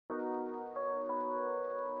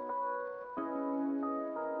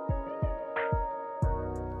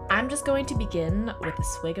I'm just going to begin with a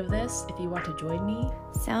swig of this if you want to join me.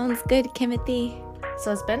 Sounds good, Timothy.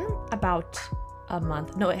 So it's been about a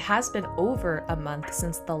month. No, it has been over a month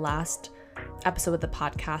since the last episode of the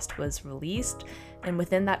podcast was released. And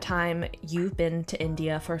within that time, you've been to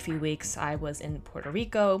India for a few weeks. I was in Puerto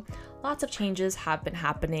Rico. Lots of changes have been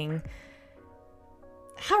happening.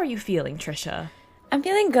 How are you feeling, Trisha? I'm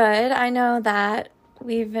feeling good. I know that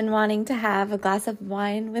we've been wanting to have a glass of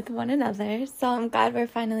wine with one another, so I'm glad we're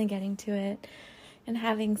finally getting to it and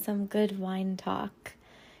having some good wine talk.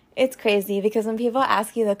 It's crazy because when people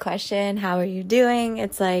ask you the question, how are you doing?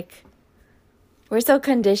 It's like, we're so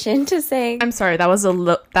conditioned to saying... I'm sorry, that was a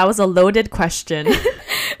loaded question.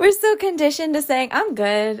 We're so conditioned to saying, I'm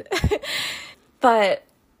good. But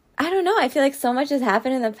I don't know. I feel like so much has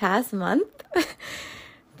happened in the past month.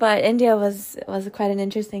 But India was quite an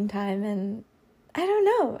interesting time, and I don't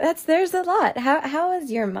know. There's a lot. How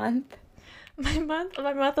was your month? My month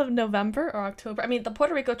of November or October. I mean, the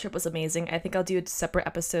Puerto Rico trip was amazing. I think I'll do a separate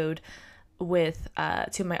episode with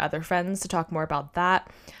two of my other friends to talk more about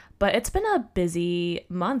that. But it's been a busy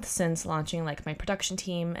month since launching like my production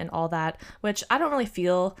team and all that, which I don't really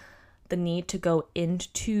feel the need to go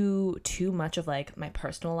into too much of like my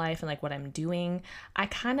personal life and like what I'm doing. I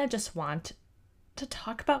kind of just want to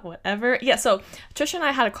talk about whatever. Yeah, so Trisha and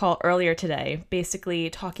I had a call earlier today, basically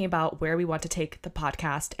talking about where we want to take the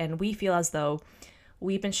podcast, and we feel as though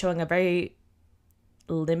we've been showing a very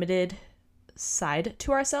limited side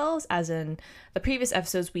to ourselves, as in the previous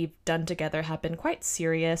episodes we've done together have been quite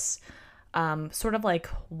serious, sort of like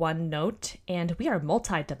one note, and we are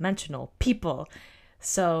multi-dimensional people.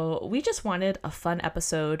 So we just wanted a fun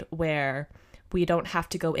episode where we don't have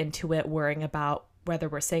to go into it worrying about whether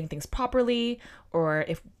we're saying things properly or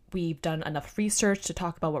if we've done enough research to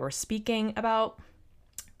talk about what we're speaking about.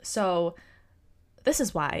 So this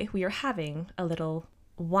is why we are having a little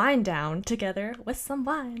wind down together with some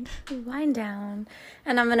wine. Wind down.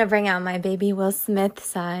 And I'm going to bring out my baby Will Smith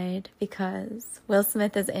side because Will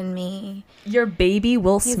Smith is in me. Your baby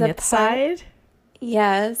Will Smith side?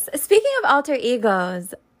 Yes. Speaking of alter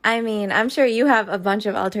egos, I mean, I'm sure you have a bunch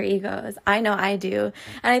of alter egos. I know I do.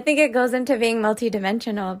 And I think it goes into being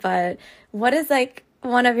multidimensional, but what is like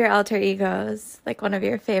one of your alter egos? Like one of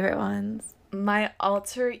your favorite ones? My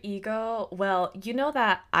alter ego? Well, you know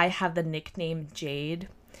that I have the nickname Jade.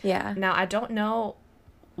 Yeah. Now, I don't know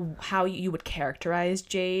how you would characterize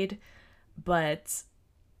Jade, but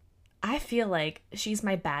I feel like she's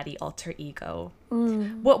my baddie alter ego.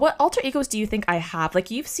 What alter egos do you think I have? Like,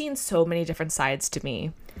 you've seen so many different sides to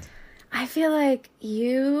me. I feel like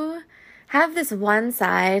you have this one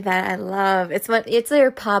side that I love. It's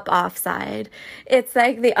your pop-off side. It's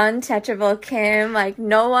like the untouchable Kim, like,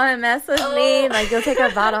 no one mess with me. Like, you'll take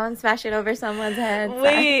a bottle and smash it over someone's head.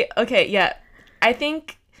 Wait, okay, yeah. I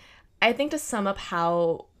think to sum up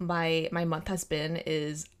how my month has been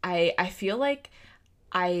is I feel like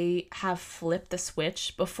I have flipped the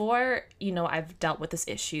switch. Before, I've dealt with this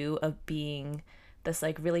issue of being this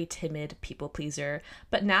like really timid people pleaser,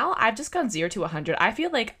 but now I've just gone 0 to 100. I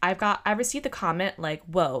feel like I received the comment like,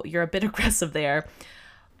 whoa, you're a bit aggressive there,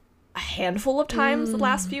 a handful of times the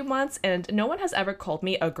last few months, and no one has ever called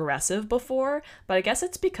me aggressive before, but I guess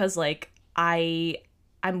it's because like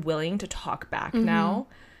I'm willing to talk back now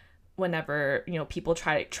whenever people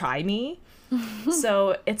try me.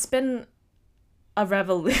 So it's been a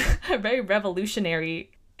very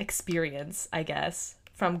revolutionary experience, I guess,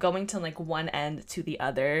 from going to like one end to the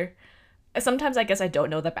other. Sometimes I guess I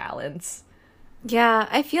don't know the balance. Yeah,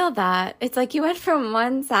 I feel that. It's like you went from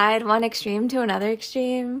one side, one extreme to another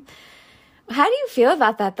extreme. How do you feel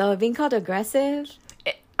about that though, being called aggressive?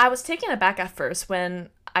 I was taken aback at first when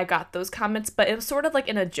I got those comments, but it was sort of like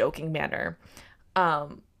in a joking manner.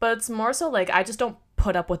 But it's more so like I just don't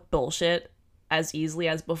put up with bullshit as easily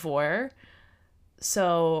as before.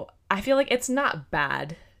 So I feel like it's not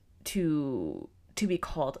bad to be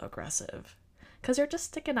called aggressive because you're just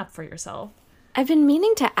sticking up for yourself. I've been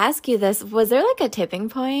meaning to ask you this. Was there like a tipping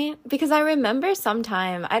point? Because I remember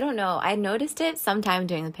sometime, I don't know, I noticed it sometime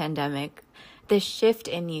during the pandemic, this shift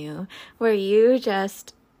in you where you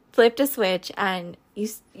just flipped a switch and you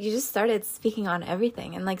just started speaking on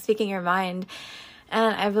everything and like speaking your mind.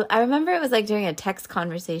 And I remember it was like during a text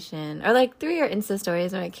conversation or like through your Insta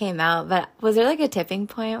stories when it came out. But was there like a tipping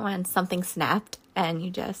point when something snapped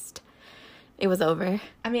and it was over?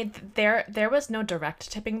 I mean, there was no direct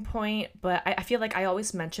tipping point, but I feel like I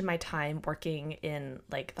always mention my time working in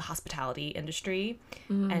like the hospitality industry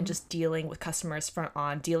and just dealing with customers front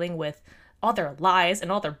on, dealing with all their lies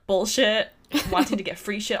and all their bullshit, wanting to get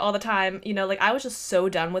free shit all the time. Like I was just so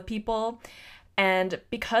done with people. And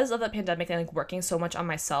because of the pandemic and like working so much on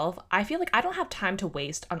myself, I feel like I don't have time to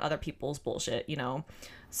waste on other people's bullshit, you know?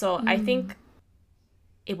 So I think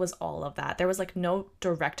it was all of that. There was like no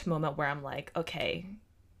direct moment where I'm like, okay,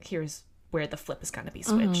 here's where the flip is going to be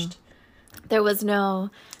switched. There was no,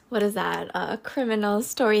 what is that, criminal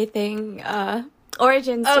story thing,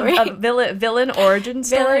 origin story. Villain origin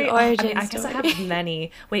story. Villain origin I guess I story. have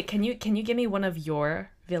many. Wait, can you give me one of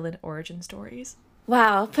your villain origin stories?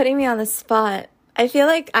 Wow, putting me on the spot. I feel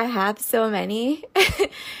like I have so many,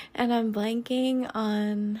 and I'm blanking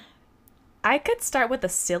on... I could start with a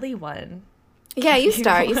silly one. Yeah, you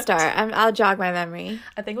start. I'll jog my memory.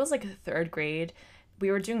 I think it was like 3rd grade. We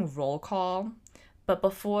were doing roll call, but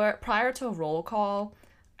prior to a roll call,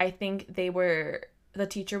 I think the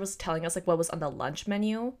teacher was telling us like what was on the lunch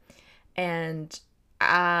menu, and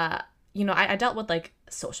you know, I dealt with like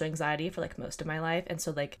social anxiety for like most of my life, and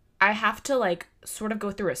so like I have to like sort of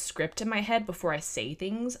go through a script in my head before I say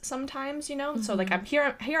things sometimes, you know? So like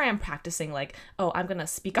here I am practicing like, oh, I'm gonna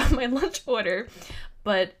speak on my lunch order.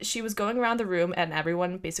 But she was going around the room and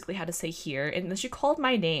everyone basically had to say here, and then she called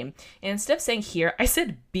my name. And instead of saying here, I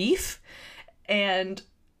said beef. And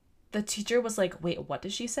the teacher was like, wait, what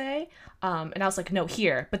did she say? And I was like, no,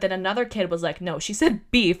 here. But then another kid was like, no, she said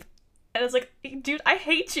beef. And I was like, dude, I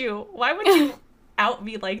hate you. Why would you out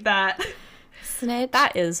me like that? Snitch.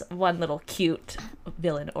 That is one little cute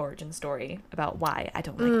villain origin story about why I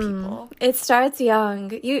don't like people. It starts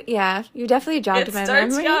young. You definitely jogged my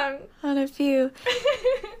memory young. on a few.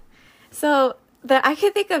 So, but I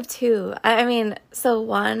could think of two. I mean, so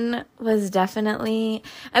one was definitely,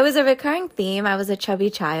 it was a recurring theme. I was a chubby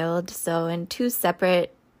child. So in 2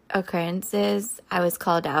 separate occurrences, I was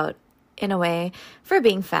called out in a way for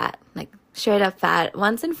being fat, like straight up fat.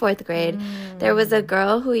 Once in 4th grade, there was a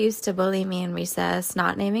girl who used to bully me in recess,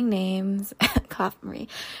 not naming names. Cough, Marie.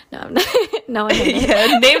 No, I'm not. No one named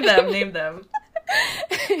Yeah, name them.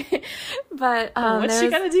 But what's she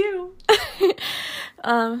gonna do?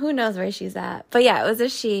 Who knows where she's at? But yeah, it was a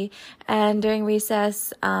she. And during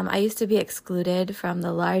recess, I used to be excluded from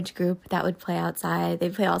the large group that would play outside.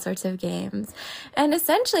 They'd play all sorts of games. And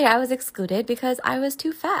essentially, I was excluded because I was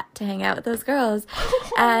too fat to hang out with those girls.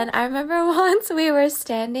 And I remember once we were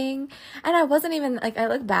standing, and I wasn't even, like, I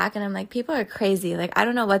look back and I'm like, people are crazy. Like, I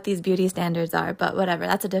don't know what these beauty standards are, but whatever.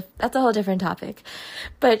 That's a whole different topic.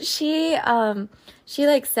 But she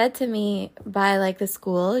like said to me by like the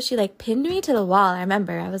school, she like pinned me to the wall. I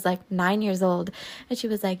remember I was like 9 years old, and she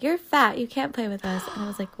was like, "You're fat. You can't play with us." And I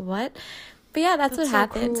was like, "What?" But yeah, that's what so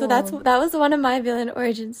happened. cool. So that was one of my villain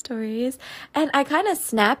origin stories. And I kind of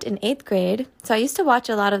snapped in 8th grade. So I used to watch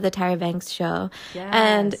a lot of the Tyra Banks show. Yes.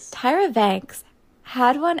 And Tyra Banks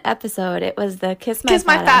had one episode. It was the Kiss My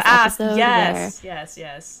Fat Ass episode.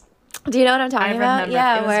 Yes. Do you know what I'm talking about? Remember.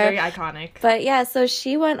 Yeah, it was very iconic. But yeah, so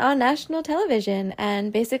she went on national television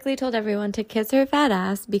and basically told everyone to kiss her fat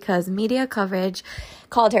ass because media coverage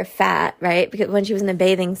called her fat, right? Because when she was in a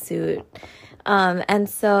bathing suit. And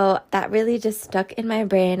so that really just stuck in my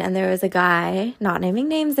brain. And there was a guy, not naming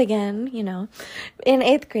names again, you know, in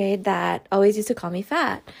 8th grade that always used to call me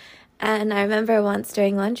fat. And I remember once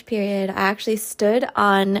during lunch period, I actually stood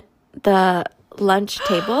on the lunch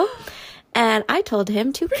table. And I told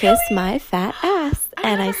him to kiss my fat ass.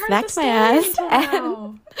 And I smacked my ass.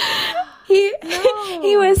 And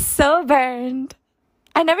he was so burned.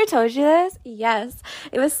 I never told you this? Yes.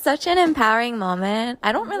 It was such an empowering moment.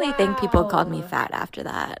 I don't really think people called me fat after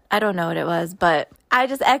that. I don't know what it was, but I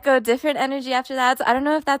just echoed different energy after that. So I don't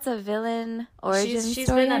know if that's a villain origin story She's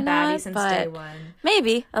been a baddie not, since but day one.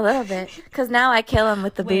 Maybe a little bit. Because now I kill him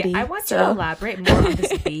with the booty. I want you to elaborate more on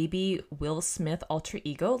this baby Will Smith alter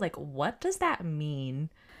ego. Like, what does that mean?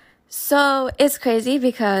 So it's crazy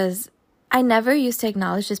because I never used to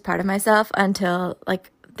acknowledge this part of myself until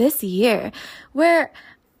like this year, where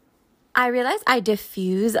I realized I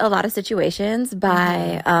diffuse a lot of situations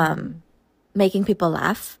by making people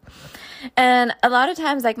laugh. And a lot of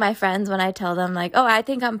times, like my friends, when I tell them like, oh, I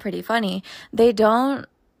think I'm pretty funny, it doesn't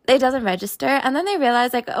register. And then they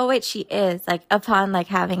realize like, oh wait, she is, like, upon like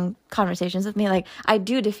having conversations with me, like I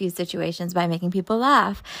do diffuse situations by making people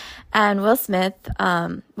laugh. And Will Smith,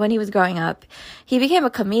 when he was growing up, he became a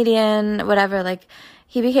comedian, whatever, like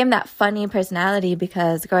he became that funny personality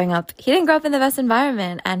because growing up, he didn't grow up in the best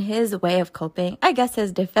environment, and his way of coping, I guess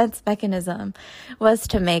his defense mechanism, was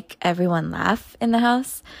to make everyone laugh in the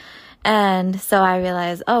house. And so I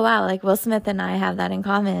realized, oh wow, like Will Smith and I have that in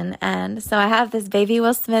common. And so I have this baby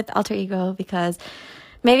Will Smith alter ego because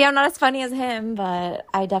maybe I'm not as funny as him, but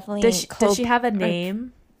I definitely Does she have a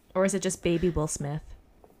name? Or is it just baby Will Smith?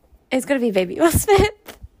 It's going to be baby Will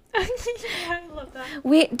Smith. I love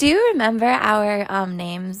that. Do you remember our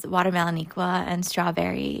names, Watermeloniqua and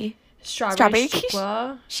Strawberry? Strawberry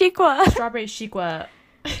Shikwa. Shikwa. Strawberry Shikwa.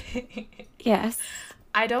 Yes.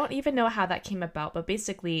 I don't even know how that came about, but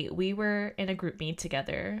basically we were in a group meet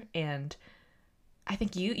together, and I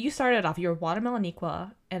think you started off, you were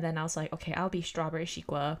Watermeloniqua, and then I was like, okay, I'll be Strawberry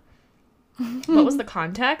Shikwa. What was the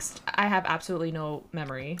context? I have absolutely no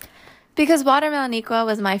memory. Because Watermeloniqua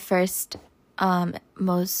was my first,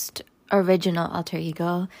 most original alter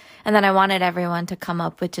ego. And then I wanted everyone to come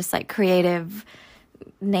up with just like creative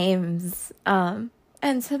names.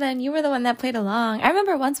 And so then you were the one that played along. I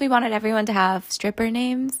remember once we wanted everyone to have stripper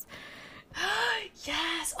names.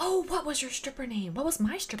 Yes. Oh, what was your stripper name? What was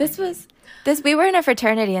my stripper name? We were in a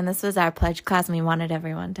fraternity, and this was our pledge class, and we wanted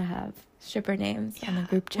everyone to have stripper names on the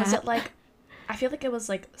group chat. Was it like, I feel like it was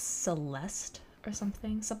like Celeste or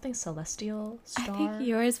something Celestial Star? I think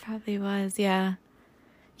yours probably was, yeah.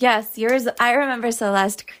 Yes, yours, I remember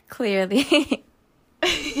Celeste clearly.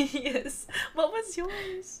 Yes. What was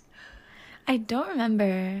yours? I don't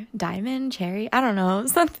remember. Diamond, Cherry, I don't know,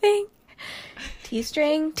 something.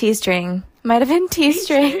 T-string. Might have been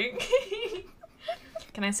T-string.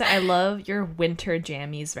 Can I say, I love your winter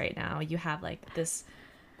jammies right now. You have like this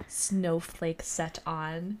snowflake set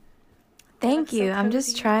on. Thank you. So I'm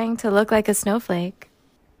just trying to look like a snowflake.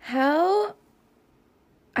 I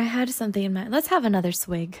had something in mind. Let's have another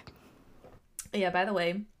swig. Yeah, by the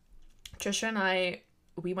way, Trisha and I,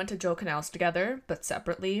 we went to Joe Canals together, but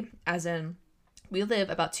separately, as in we live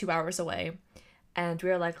about 2 hours away, and we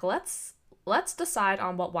were like, let's decide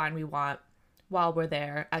on what wine we want while we're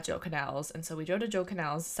there at Joe Canals. And so we drove to Joe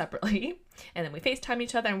Canals separately, and then we FaceTime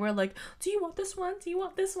each other, and we're like, do you want this one? Do you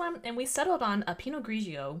want this one? And we settled on a Pinot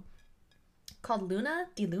Grigio called Luna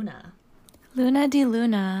di Luna. Luna di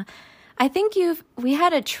Luna. I think we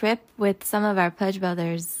had a trip with some of our pledge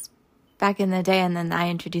brothers back in the day, and then I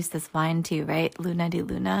introduced this wine to you, right? Luna di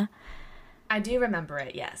Luna. I do remember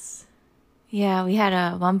it, yes. Yeah, we had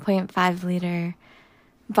a 1.5 liter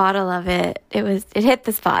bottle of it. It hit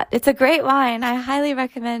the spot. It's a great wine. I highly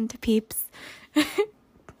recommend to peeps.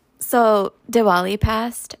 So Diwali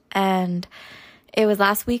passed, and it was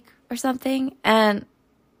last week or something, and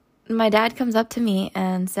my dad comes up to me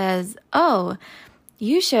and says, oh,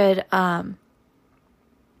 you should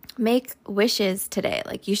make wishes today.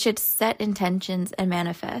 Like, you should set intentions and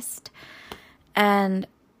manifest. And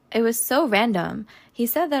it was so random. He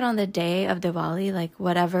said that on the day of Diwali, like,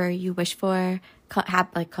 whatever you wish for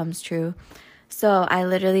comes true. So I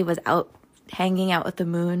literally was out hanging out with the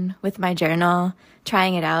moon with my journal,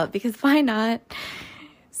 trying it out, because why not?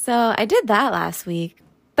 So I did that last week.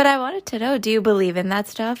 But I wanted to know, do you believe in that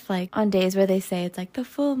stuff? Like, on days where they say it's like the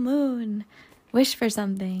full moon, wish for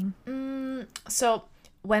something. So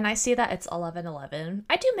when I see that it's 11/11,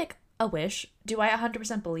 I do make a wish. Do I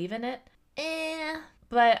 100% believe in it?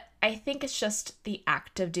 But I think it's just the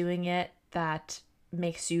act of doing it that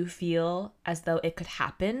makes you feel as though it could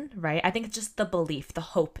happen, right? I think it's just the belief, the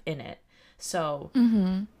hope in it. So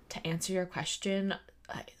to answer your question,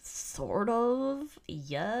 sort of,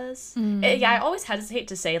 yes. Yeah, I always hesitate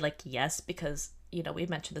to say like yes, because, you know, we've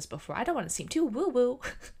mentioned this before. I don't want to seem too woo-woo.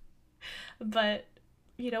 But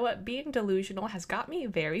you know what? Being delusional has got me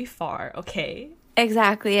very far, okay?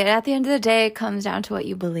 Exactly. And at the end of the day, it comes down to what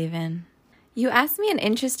you believe in. You asked me an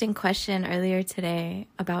interesting question earlier today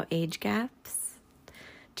about age gaps.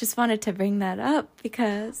 Just wanted to bring that up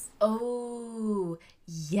because... Oh,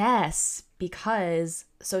 yes. Because,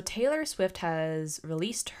 so Taylor Swift has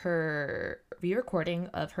released her re-recording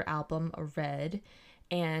of her album, Red.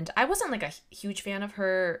 And I wasn't like a huge fan of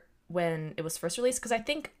her when it was first released, because I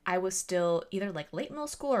think I was still either like late middle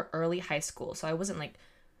school or early high school. So I wasn't like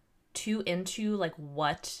too into like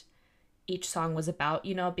what each song was about,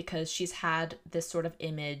 you know, because she's had this sort of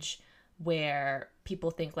image where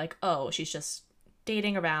people think like, oh, she's just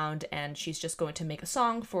dating around and she's just going to make a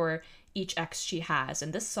song for each ex she has.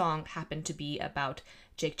 And this song happened to be about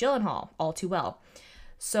Jake Gyllenhaal, All Too Well.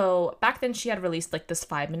 So back then she had released like this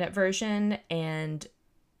 5-minute version, and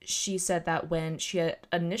she said that when she had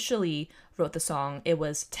initially wrote the song, it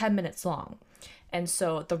was 10 minutes long. And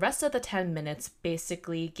so the rest of the 10 minutes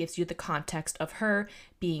basically gives you the context of her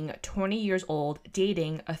being 20 years old,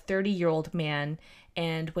 dating a 30-year-old man.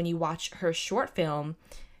 And when you watch her short film,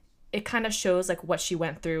 it kind of shows like what she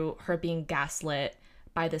went through, her being gaslit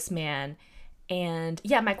by this man. And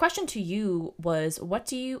yeah, my question to you was,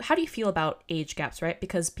 how do you feel about age gaps, right?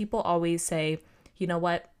 Because people always say, you know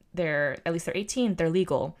what, they're 18, they're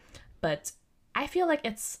legal. But I feel like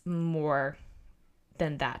it's more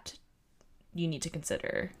than that you need to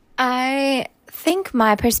consider. I think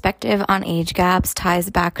my perspective on age gaps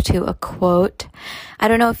ties back to a quote. I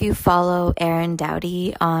don't know if you follow Aaron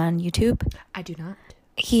Doughty on YouTube. I do not.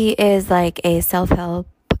 He is like a self-help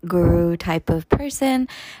guru type of person,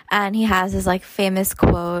 and he has this like famous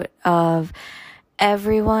quote of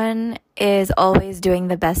everyone is always doing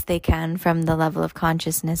the best they can from the level of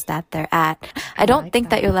consciousness that they're at. I don't like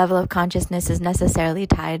think that your level of consciousness is necessarily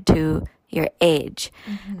tied to your age.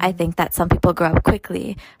 I think that some people grow up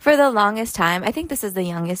quickly. For the longest time, I think this is the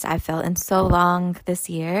youngest I've felt in so long this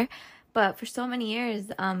year, but for so many years,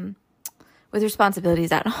 with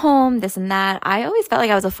responsibilities at home, this and that, I always felt like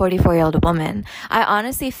I was a 44-year-old woman. I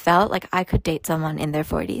honestly felt like I could date someone in their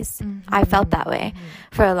 40s. I felt that way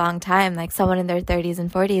for a long time, like someone in their 30s and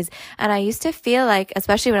 40s. And I used to feel like,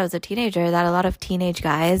 especially when I was a teenager, that a lot of teenage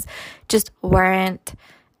guys just weren't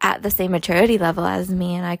at the same maturity level as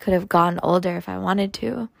me, and I could have gone older if I wanted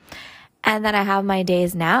to. And then I have my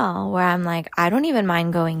days now where I'm like, I don't even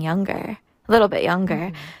mind going younger, a little bit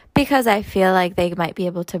younger, because I feel like they might be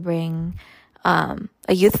able to bring a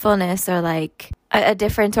youthfulness or like a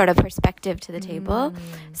different sort of perspective to the table.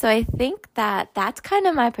 So I think that that's kind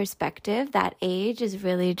of my perspective, that age is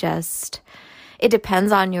really just, it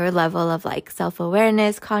depends on your level of like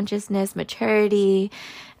self-awareness, consciousness, maturity.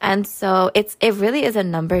 And so it really is a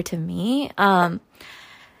number to me. I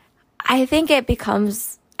think it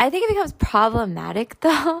becomes problematic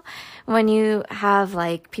though when you have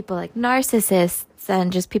like people like narcissists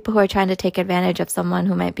and just people who are trying to take advantage of someone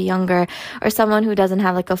who might be younger or someone who doesn't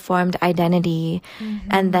have like a formed identity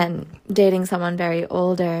and then dating someone very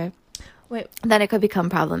older. Wait, then it could become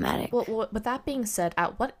problematic. Well, with that being said,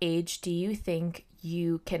 at what age do you think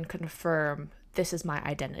you can confirm this is my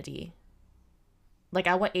identity? Like,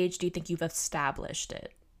 at what age do you think you've established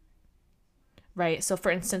it? Right? So, for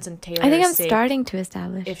instance, in Taylor's I think I'm sake, starting to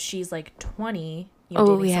establish. if she's like 20, dating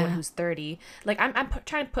someone who's 30, like I'm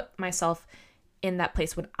trying to put myself in that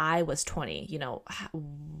place when I was 20.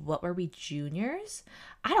 What were we, juniors?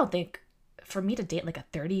 I don't think for me to date like a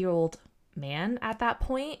 30-year-old man at that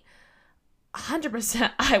point,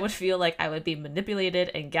 100% I would feel like I would be manipulated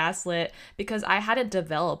and gaslit because I hadn't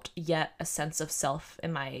developed yet a sense of self,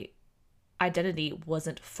 and my identity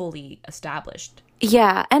wasn't fully established.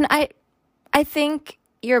 Yeah, and I think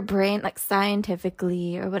your brain, like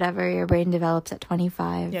scientifically or whatever, your brain develops at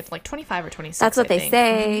 25. Yeah, it's like 25 or 26. That's what I they think.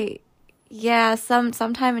 say. Yeah,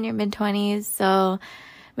 sometime in your mid-20s. So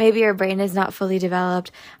maybe your brain is not fully developed.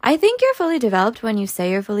 I think you're fully developed when you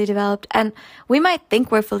say you're fully developed. And we might think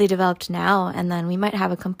we're fully developed now, and then we might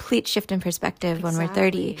have a complete shift in perspective when we're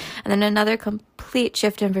 30. And then another complete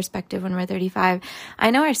shift in perspective when we're 35. I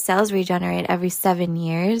know our cells regenerate every 7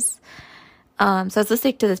 years. So I was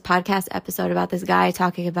listening to this podcast episode about this guy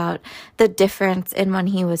talking about the difference in when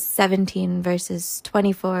he was 17 versus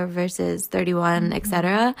 24 versus 31,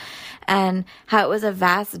 etc. And how it was a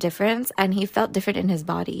vast difference, and he felt different in his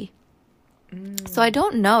body. So I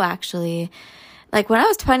don't know, actually. Like, when I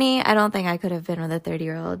was 20, I don't think I could have been with a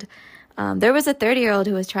 30-year-old. There was a 30-year-old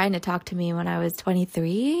who was trying to talk to me when I was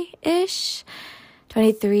 23-ish.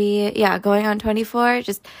 23, yeah, going on 24.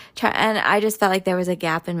 And I just felt like there was a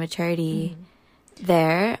gap in maturity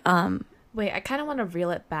there. Wait, I kind of want to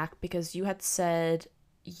reel it back because you had said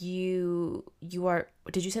you are,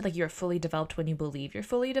 did you say like you're fully developed when you believe you're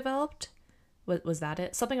fully developed? Was that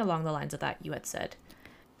it? Something along the lines of that you had said.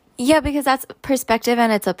 Yeah, because that's perspective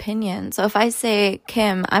and it's opinion. So if I say,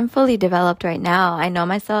 Kim, I'm fully developed right now, I know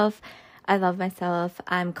myself, I love myself,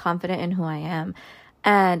 I'm confident in who I am,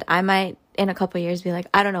 and I might in a couple of years be like,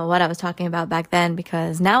 I don't know what I was talking about back then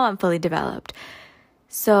because now I'm fully developed.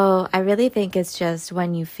 So I really think it's just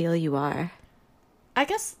when you feel you are. I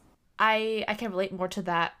guess I can relate more to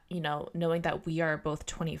that, knowing that we are both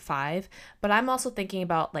 25, but I'm also thinking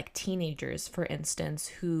about like teenagers, for instance,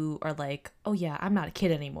 who are like, oh yeah, I'm not a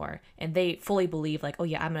kid anymore. And they fully believe like, oh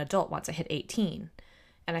yeah, I'm an adult once I hit 18.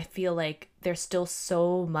 And I feel like there's still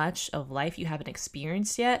so much of life you haven't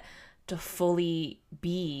experienced yet to fully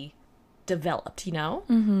be developed,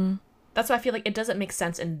 That's why I feel like it doesn't make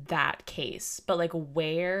sense in that case. But like,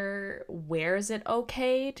 where is it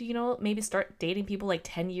okay to, maybe start dating people like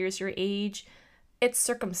 10 years your age? It's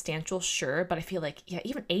circumstantial, sure, but I feel like, yeah,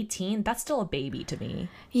 even 18, that's still a baby to me.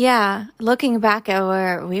 Yeah, looking back at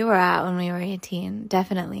where we were at when we were 18,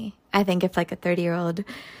 definitely. I think if like a 30-year-old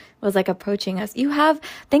was like approaching us,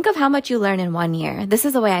 think of how much you learn in 1 year. This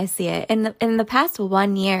is the way I see it. In the past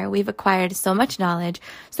 1 year, we've acquired so much knowledge,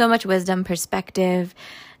 so much wisdom, perspective.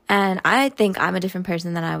 And I think I'm a different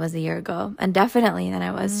person than I was a year ago, and definitely than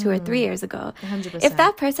I was 2 or 3 years ago. 100%. If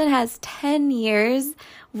that person has 10 years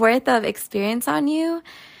worth of experience on you,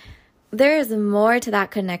 there is more to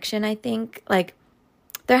that connection, I think. Like,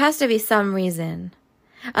 there has to be some reason.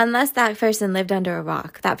 Unless that person lived under a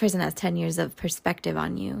rock, that person has 10 years of perspective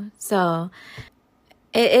on you. So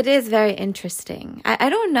it is very interesting. I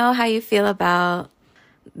don't know how you feel about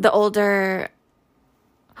the older.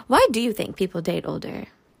 Why do you think people date older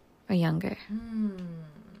or younger?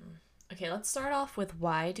 Okay, let's start off with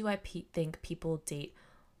why do I think people date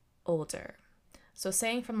older? So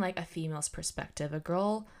saying from like a female's perspective, a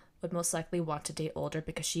girl would most likely want to date older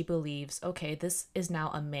because she believes, okay, this is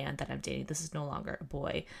now a man that I'm dating. This is no longer a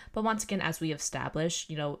boy. But once again, as we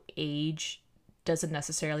established, age doesn't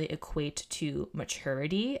necessarily equate to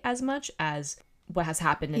maturity as much as what has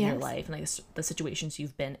happened in your life and like the situations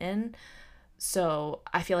you've been in. So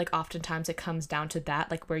I feel like oftentimes it comes down to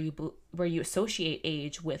that, like where you associate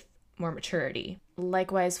age with more maturity.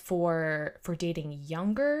 Likewise for dating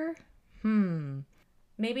younger,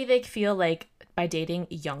 maybe they feel like by dating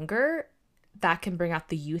younger, that can bring out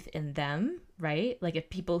the youth in them, right? Like if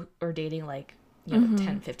people are dating like,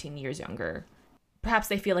 10, 15 years younger, perhaps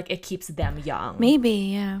they feel like it keeps them young. Maybe,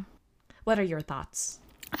 yeah. What are your thoughts?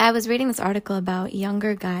 I was reading this article about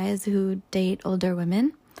younger guys who date older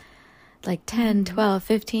women, like 10, 12,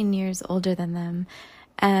 15 years older than them.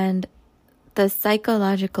 And the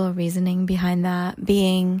psychological reasoning behind that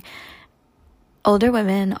being older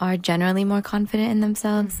women are generally more confident in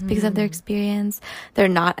themselves because of their experience. They're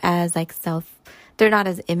not as they're not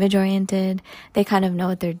as image oriented. They kind of know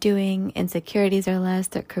what they're doing. Insecurities are less.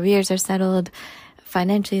 Their careers are settled.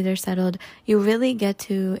 Financially, they're settled. You really get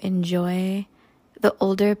to enjoy the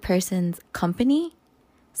older person's company.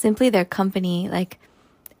 Simply their company, like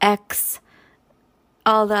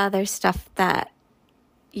all the other stuff that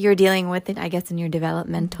you're dealing with, I guess, in your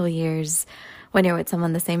developmental years when you're with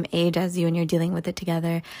someone the same age as you and you're dealing with it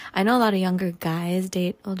together. I know a lot of younger guys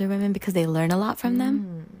date older women because they learn a lot from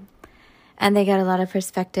them. And they get a lot of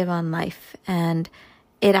perspective on life. And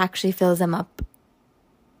it actually fills them up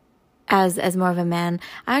as more of a man.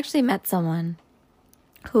 I actually met someone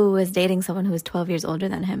who was dating someone who was 12 years older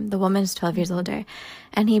than him. The woman is 12 years older.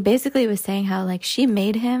 And he basically was saying how, like, she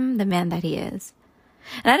made him the man that he is.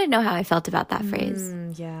 And I didn't know how I felt about that phrase.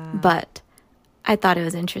 Yeah. But I thought it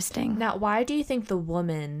was interesting. Now, why do you think the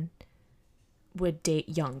woman would date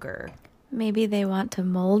younger? Maybe they want to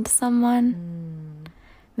mold someone.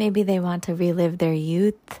 Maybe they want to relive their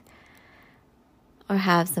youth or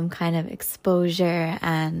have some kind of exposure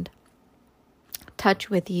and touch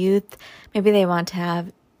with youth. Maybe they want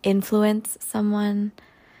to influence someone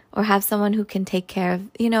or have someone who can take care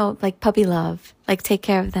of, like puppy love, like take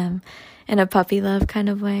care of them in a puppy love kind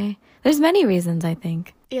of way. There's many reasons, I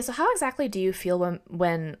think. Yeah, so how exactly do you feel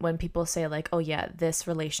when people say like, oh yeah, this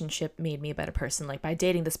relationship made me a better person? Like by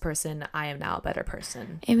dating this person, I am now a better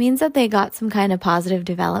person. It means that they got some kind of positive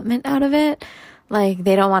development out of it. Like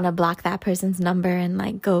they don't want to block that person's number and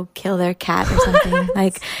like go kill their cat or something.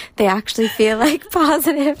 Like they actually feel like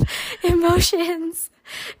positive emotions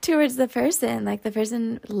towards the person. Like the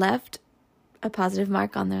person left a positive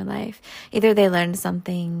mark on their life. Either they learned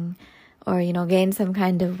something or, gain some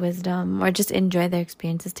kind of wisdom or just enjoy their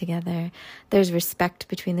experiences together. There's respect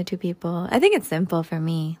between the two people. I think it's simple for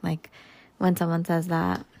me, like when someone says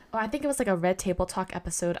that. Oh, I think it was like a Red Table Talk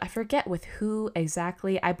episode. I forget with who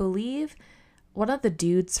exactly. I believe one of the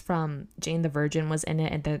dudes from Jane the Virgin was in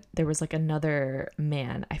it, and there was like another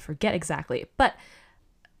man. I forget exactly, but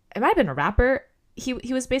it might have been a rapper.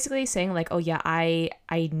 He was basically saying like, oh yeah, I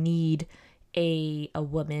need a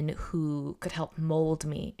woman who could help mold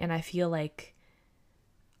me. And I feel like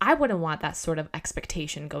I wouldn't want that sort of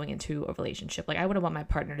expectation going into a relationship. Like I wouldn't want my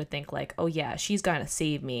partner to think like, oh yeah, she's gonna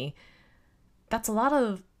save me. That's a lot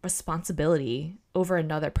of responsibility over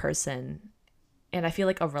another person. And I feel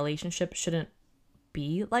like a relationship shouldn't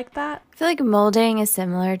be like that. I feel like molding is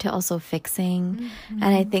similar to also fixing. And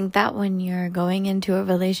I think that when you're going into a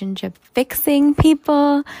relationship fixing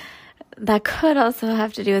people, that could also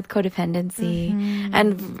have to do with codependency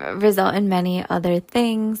and result in many other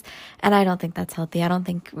things. And I don't think that's healthy. I don't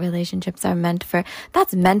think relationships are meant for...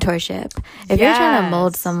 That's mentorship. If you're trying to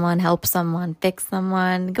mold someone, help someone, fix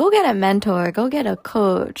someone, go get a mentor, go get a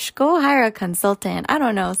coach, go hire a consultant. I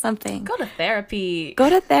don't know, something. Go to therapy.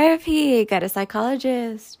 Get a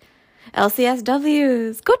psychologist.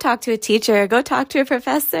 LCSWs. Go talk to a teacher. Go talk to a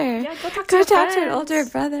professor. Yeah, go talk to an older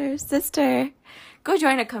brother, sister. Go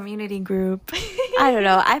join a community group. I don't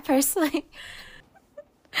know. I personally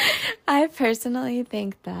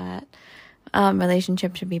think that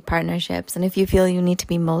relationships should be partnerships. And if you feel you need to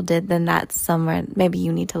be molded, then that's somewhere maybe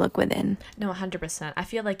you need to look within. No, 100%. I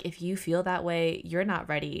feel like if you feel that way, you're not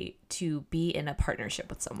ready to be in a partnership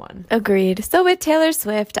with someone. Agreed. So with Taylor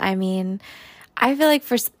Swift, I mean, I feel like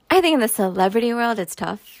I think in the celebrity world, it's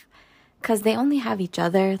tough because they only have each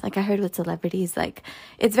other. Like I heard with celebrities, like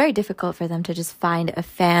it's very difficult for them to just find a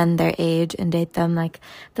fan their age and date them. Like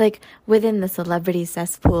within the celebrity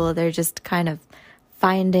cesspool, they're just kind of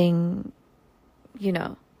finding, you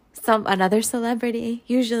know, another celebrity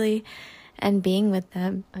usually and being with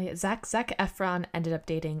them. Oh, yeah. Zac Efron ended up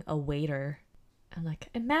dating a waiter. I'm like,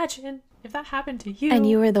 imagine if that happened to you. And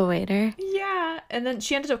you were the waiter. Yeah. And then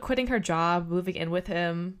she ended up quitting her job, moving in with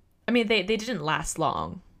him. I mean, they didn't last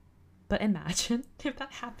long. But imagine if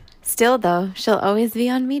that happened. Still, though, she'll always be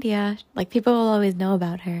on media. Like, people will always know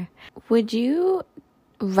about her. Would you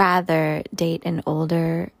rather date an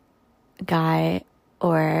older guy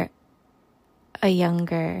or a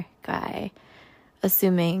younger guy?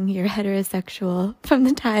 Assuming you're heterosexual from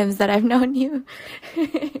the times that I've known you.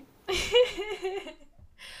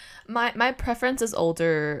 My preference is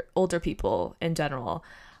older people in general.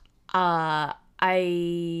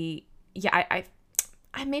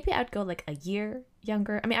 Maybe I'd go like a year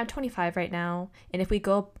younger. I mean, I'm 25 right now, and if we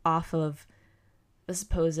go off of the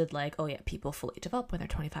supposed like, oh yeah, people fully develop when they're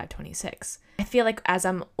 25, 26. I feel like as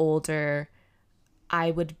I'm older,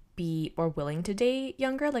 I would be more willing to date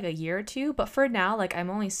younger, like a year or two. But for now, like I'm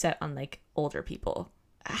only set on like older people.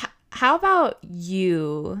 How about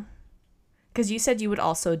you? Because you said you would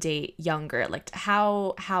also date younger. Like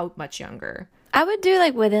how much younger? I would do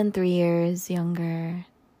like within 3 years younger.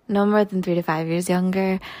 No more than 3 to 5 years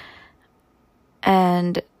younger.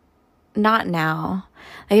 And not now.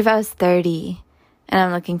 Like if I was 30 and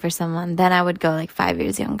I'm looking for someone, then I would go like 5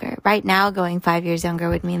 years younger. Right now, going 5 years younger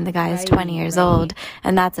would mean the guy is 20 years old.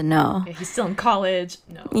 And that's a no. Yeah, he's still in college.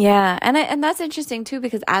 No. Yeah. And that's interesting too,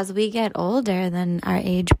 because as we get older, then our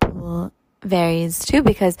age pool varies too,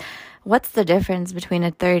 because what's the difference between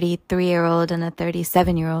a 33-year-old and a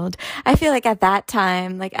 37-year-old? I feel like at that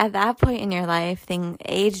time, like at that point in your life,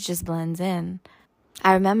 age just blends in.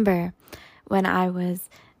 I remember when I was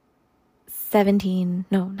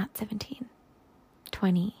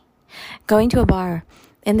 20, going to a bar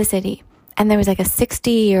in the city, and there was like a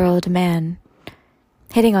 60-year-old man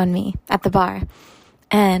hitting on me at the bar.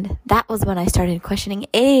 And that was when I started questioning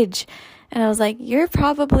age. And I was like, you're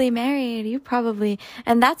probably married.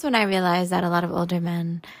 And that's when I realized that a lot of older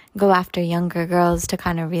men go after younger girls to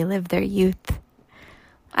kind of relive their youth.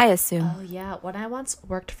 I assume. Oh, yeah. When I once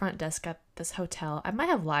worked front desk at this hotel, I might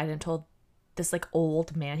have lied and told this like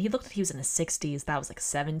old man. He looked like he was in his 60s. That was like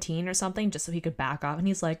 17 or something, just so he could back off. And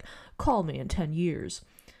he's like, call me in 10 years.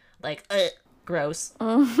 Like, gross.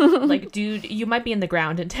 Like, dude, you might be in the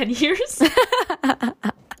ground in 10 years.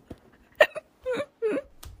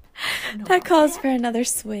 That calls for another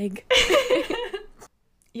swig.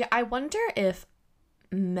 Yeah, I wonder if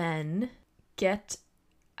men get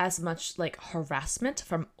as much like harassment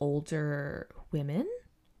from older women,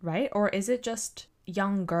 right? Or is it just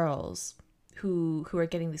young girls who are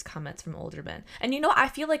getting these comments from older men? And you know, I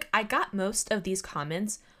feel like I got most of these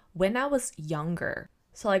comments when I was younger.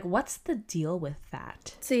 So like, what's the deal with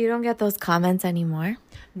that? So you don't get those comments anymore?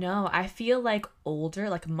 No, I feel like older,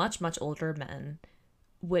 like much older men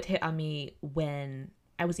would hit on me when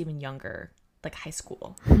I was even younger, like high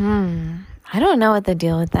school. I don't know what the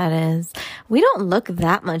deal with that is. We don't look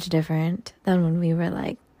that much different than when we were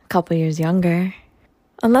like a couple years younger.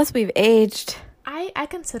 Unless we've aged. I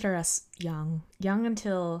consider us young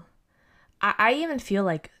until I even feel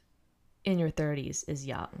like in your 30s is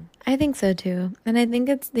young. I think so too. And I think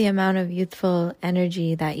it's the amount of youthful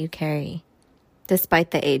energy that you carry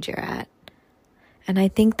despite the age you're at. And I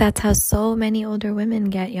think that's how so many older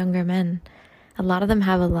women get younger men. A lot of them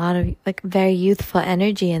have a lot of like very youthful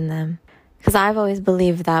energy in them. Because I've always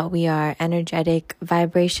believed that we are energetic,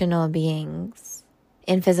 vibrational beings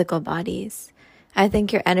in physical bodies. I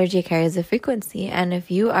think your energy carries a frequency. And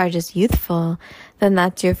if you are just youthful, then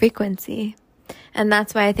that's your frequency. And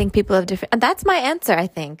that's why I think people of different... And that's my answer, I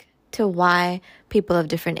think, to why people of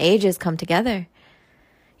different ages come together.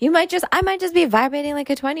 I might just be vibrating like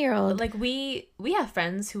a 20-year-old. Like we have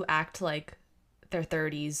friends who act like their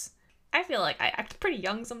 30s. I feel like I act pretty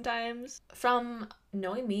young sometimes. From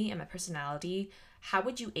knowing me and my personality, how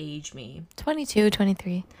would you age me? 22,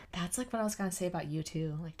 23. That's like what I was going to say about you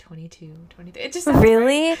too. Like 22, 23. It just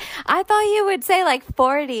really? Right. I thought you would say like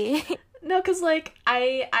 40. No, because like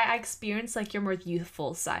I experience like your more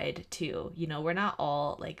youthful side too. You know, we're not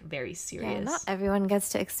all like very serious. Yeah, not everyone gets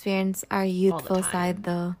to experience our youthful side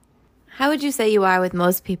though. How would you say you are with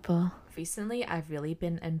most people? recently I've really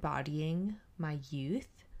been embodying my youth.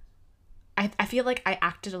 I feel like I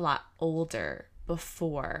acted a lot older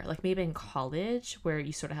before, like maybe in college where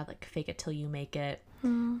you sort of have like fake it till you make it.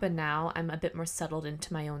 But now I'm a bit more settled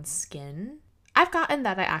into my own skin. I've gotten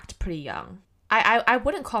that I act pretty young. I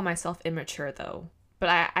wouldn't call myself immature though, but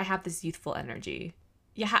I have this youthful energy.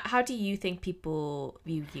 Yeah, how do you think people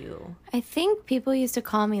view you? I think people used to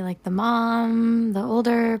call me like the mom, the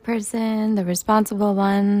older person, the responsible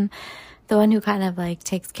one, the one who kind of like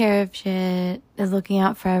takes care of shit, is looking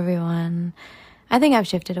out for everyone. I think I've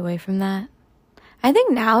shifted away from that. I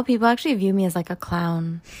think now people actually view me as like a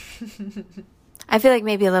clown. I feel like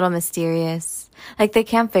maybe a little mysterious. Like they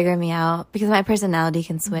can't figure me out because my personality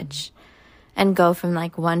can switch and go from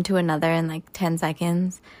like one to another in like 10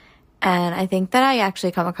 seconds. And I think that I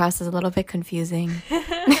actually come across as a little bit confusing,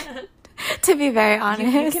 to be very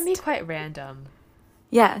honest. You can be quite random.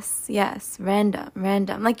 Yes, random.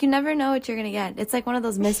 Like you never know what you're going to get. It's like one of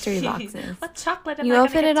those mystery boxes. What chocolate am you I gonna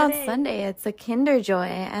open get it on today? Sunday, it's a Kinder Joy.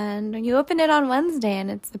 And you open it on Wednesday and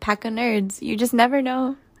it's a pack of nerds. You just never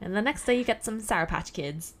know. And the next day you get some Sour Patch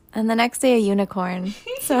Kids. And the next day a unicorn.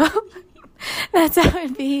 So that's how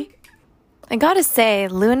it'd be. I gotta say,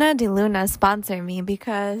 Luna de Luna sponsor me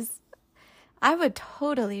because I would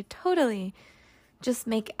totally just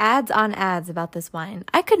make ads on ads about this wine.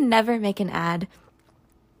 I could never make an ad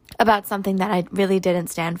about something that I really didn't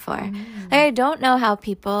stand for. Like, I don't know how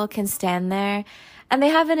people can stand there and they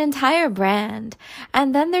have an entire brand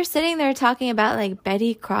and then they're sitting there talking about like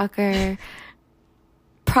Betty Crocker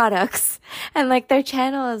products and like their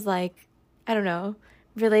channel is like, I don't know,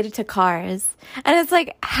 related to cars. And it's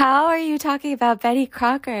like, how are you talking about Betty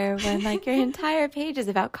Crocker when like your entire page is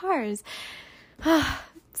about cars?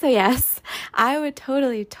 So yes, I would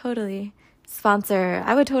totally sponsor.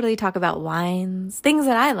 I would totally talk about wines, things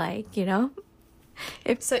that I like, you know?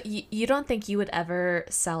 So you don't think you would ever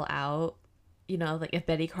sell out, you know, like if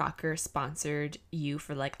Betty Crocker sponsored you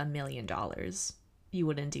for like $1 million, you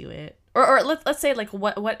wouldn't do it? Or let's say like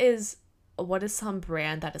what is some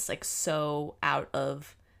brand that is like so out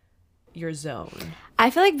of your zone? I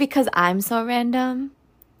feel like because I'm so random,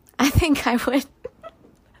 I think I would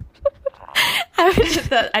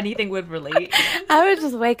that anything would relate. I would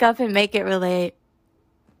just wake up and make it relate.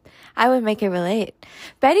 I would make it relate.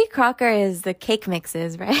 Betty Crocker is the cake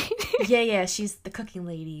mixes, right? Yeah, she's the cooking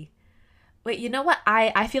lady. Wait, you know what?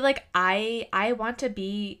 I feel like I want to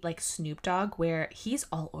be like Snoop Dogg, where he's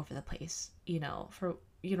all over the place. You know, for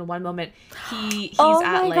one moment he's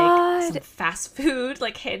at like some fast food,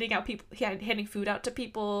 like handing food out to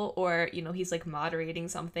people, or he's like moderating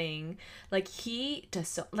something. Like he does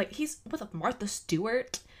so, like he's with Martha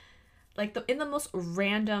Stewart, like in the most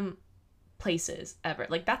random places ever.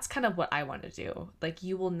 Like that's kind of what I want to do. Like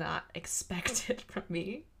you will not expect it from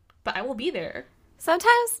me, but I will be there.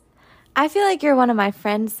 Sometimes I feel like you're one of my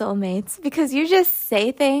friend's soulmates because you just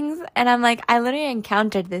say things and I'm like, I literally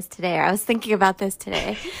encountered this today. Or I was thinking about this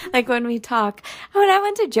today. Like when we talk. When I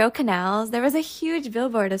went to Joe Canals, there was a huge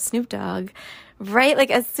billboard of Snoop Dogg, right?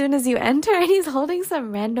 Like as soon as you enter, and he's holding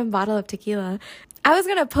some random bottle of tequila. I was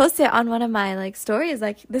going to post it on one of my like stories.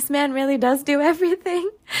 Like this man really does do everything.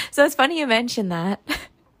 So it's funny you mentioned that.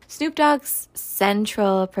 Snoop Dogg's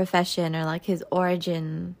central profession, or like his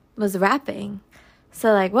origin, was rapping.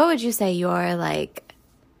 So, like, what would you say your, like,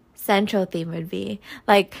 central theme would be?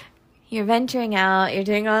 Like, you're venturing out, you're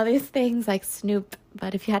doing all these things like Snoop,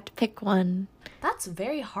 but if you had to pick one. That's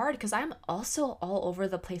very hard because I'm also all over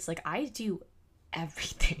the place. Like, I do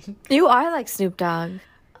everything. You are like Snoop Dogg.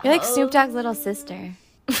 You're like Snoop Dogg's little sister.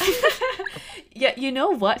 Yeah, you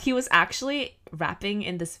know what? He was actually rapping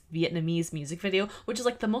in this Vietnamese music video, which is,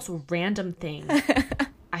 like, the most random thing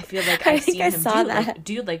I feel like I've seen him do. That. Like,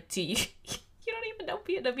 dude, like, do you... You don't even know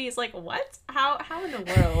Vietnamese. Like, what? How in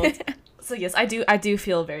the world? So yes, I do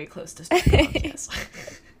feel very close to Snoop Dogg, yes.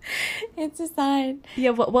 It's a sign.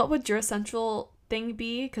 Yeah, what would your central thing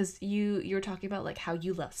be? Because you were talking about like how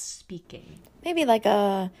you love speaking. Maybe like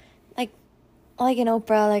an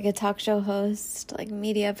Oprah, like a talk show host, like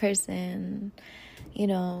media person,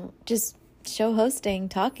 just show hosting,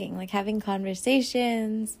 talking, like having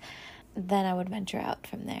conversations. Then I would venture out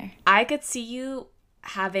from there. I could see you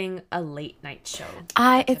having a late night show.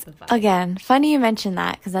 It's again funny you mentioned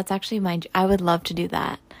that because that's actually I would love to do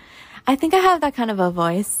that. I think I have that kind of a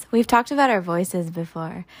voice. We've talked about our voices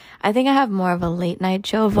before. I think I have more of a late night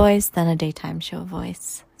show voice than a daytime show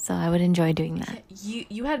voice. So I would enjoy doing that.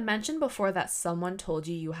 You had mentioned before that someone told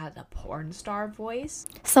you had a porn star voice.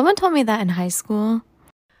 Someone told me that in high school.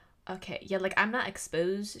 Okay, yeah, like I'm not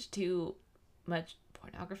exposed to much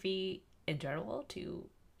pornography in general, to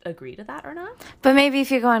agree to that or not. But maybe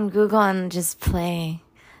if you go on Google and just play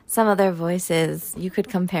some of their voices, you could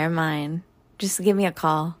compare mine. Just give me a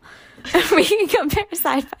call. We can compare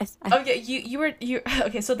side by side. Okay, you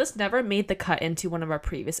okay, so this never made the cut into one of our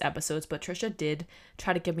previous episodes, but Trisha did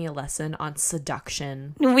try to give me a lesson on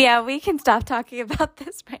seduction. Yeah, we can stop talking about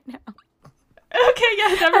this right now. Okay,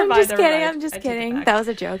 yeah, never mind. I'm just kidding. That was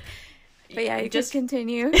a joke. But yeah, you just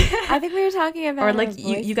continue. I think we were talking about or like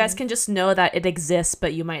you guys can just know that it exists,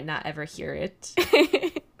 but you might not ever hear it.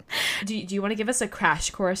 Do you want to give us a crash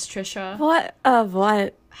course, Trisha? What? Of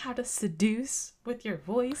what? How to seduce with your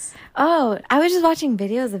voice. Oh, I was just watching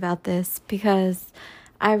videos about this because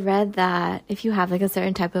I read that if you have like a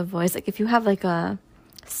certain type of voice, like if you have like a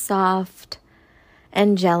soft,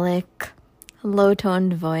 angelic,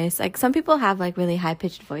 low-toned voice, like some people have like really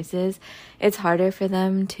high-pitched voices, it's harder for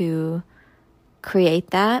them to create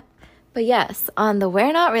that. But yes, on the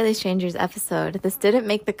We're Not Really Strangers episode, this didn't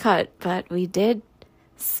make the cut, but we did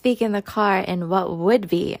speak in the car in what would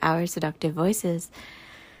be our seductive voices.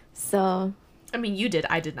 So, I mean, you did.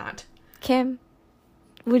 I did not. Kim,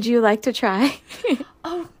 would you like to try?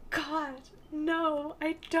 Oh, God. No,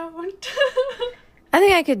 I don't. I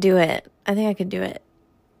think I could do it.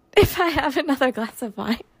 If I have another glass of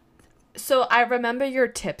wine. So I remember your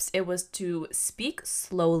tips. It was to speak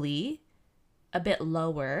slowly, a bit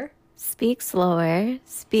lower. Speak slower,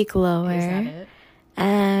 speak lower. Is that it?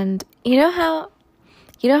 And you know how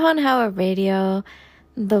on how a radio,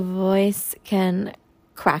 the voice can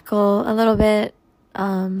crackle a little bit?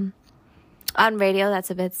 On radio,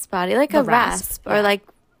 that's a bit spotty. Like a rasp. Or like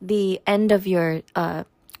the end of your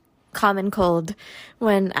common cold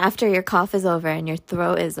when after your cough is over and your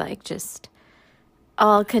throat is like just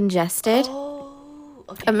all congested. Oh,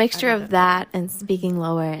 okay. A mixture of that and speaking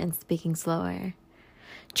lower and speaking slower.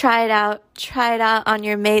 Try it out on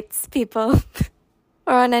your mates, people.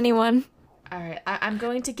 Or on anyone. All right, I'm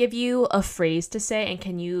going to give you a phrase to say, and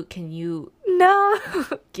can you No.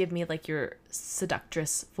 give me like your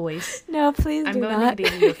seductress voice? No, please I'm do going not. to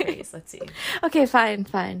give you a phrase. Let's see. Okay,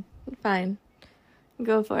 fine.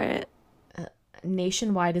 Go for it.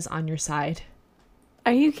 Nationwide is on your side.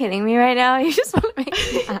 Are you kidding me right now? You just want to make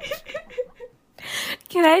me laugh.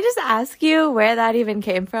 Can I just ask you where that even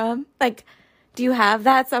came from? Like, do you have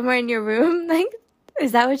that somewhere in your room? Like,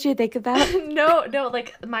 is that what you think about? No,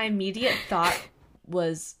 like my immediate thought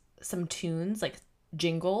was some tunes, like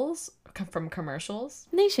jingles from commercials.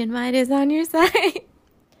 Nationwide is on your side.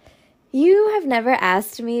 You have never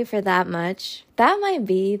asked me for that much. That might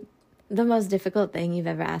be the most difficult thing you've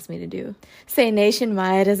ever asked me to do. Say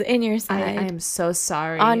nationwide is in your side. I am so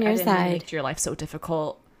sorry. On your I didn't mean to side. make your life so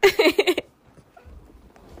difficult.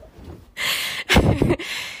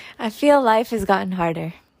 I feel life has gotten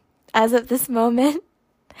harder as of this moment.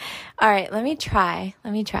 All right, let me try.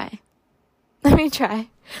 Okay. Let me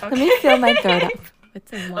fill my throat up with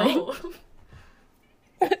some wine. Oh.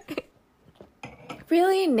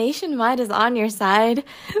 Really? Nationwide is on your side?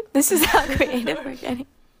 This is how creative we're getting.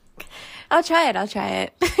 I'll try it.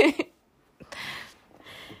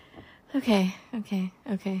 Okay.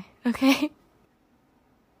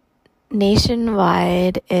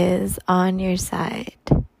 Nationwide is on your side.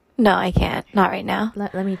 No, I can't. Not right now.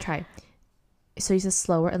 Let me try. So you said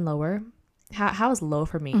slower and lower. How is low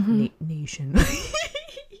for me? Mm-hmm. Nation.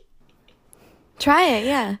 Try it,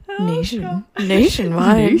 yeah. Oh, Nationwide.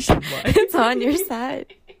 Nationwide. It's on your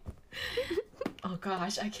side. Oh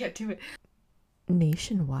gosh, I can't do it.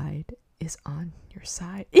 Nationwide is on your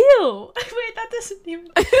side. Ew! Wait, that doesn't even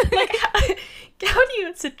like how do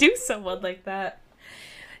you seduce someone like that?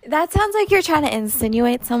 That sounds like you're trying to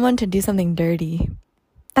insinuate someone to do something dirty.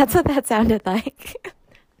 That's what that sounded like.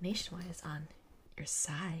 Nationwide is on your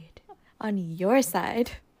side. On your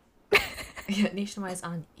side. Yeah, Nationwide is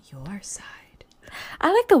on your side.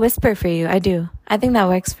 I like the whisper for you. I do. I think that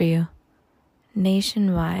works for you.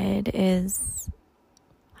 Nationwide is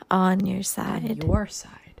on your side. On your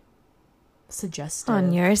side. Suggestive.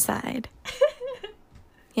 On your side.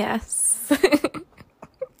 Yes.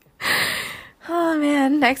 Oh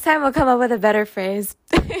man, next time we'll come up with a better phrase.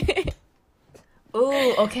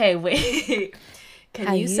 Ooh, okay, wait. Can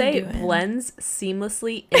How you say doing? blends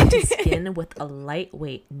seamlessly into skin with a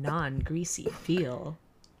lightweight, non-greasy feel?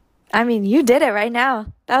 I mean, you did it right now.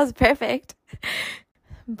 That was perfect.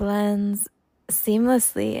 Blends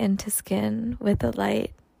seamlessly into skin with a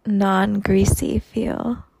light, non-greasy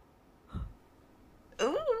feel.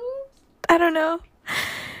 Ooh. I don't know.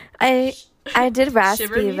 I did raspy,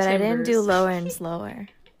 Shiver me but I didn't do timbers. lower and slower.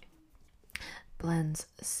 Blends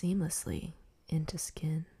seamlessly into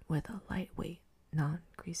skin with a lightweight,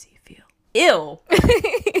 non-greasy feel. Ew.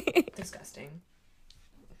 Disgusting.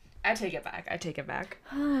 I take it back. I take it back.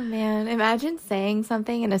 Oh, man. Imagine saying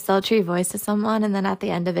something in a sultry voice to someone and then at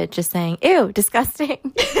the end of it just saying, ew,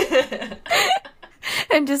 disgusting.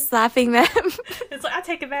 And just slapping them. It's like, I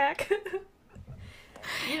take it back.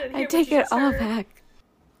 I take it all back.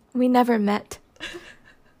 We never met.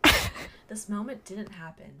 This moment didn't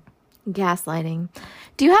happen. Gaslighting.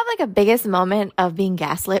 Do you have like a biggest moment of being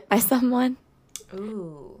gaslit by someone?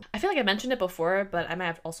 Ooh. I feel like I mentioned it before, but I might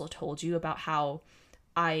have also told you about how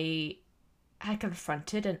I had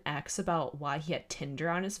confronted an ex about why he had Tinder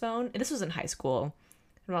on his phone. And this was in high school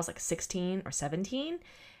when I was like 16 or 17.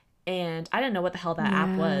 And I didn't know what the hell that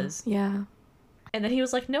app was. Yeah. And then he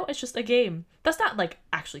was like, no, it's just a game. That's not like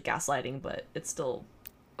actually gaslighting, but it's still...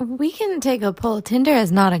 We can take a poll. Tinder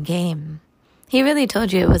is not a game. He really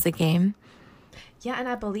told you it was a game. Yeah, and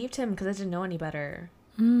I believed him because I didn't know any better.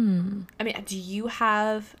 I mean, do you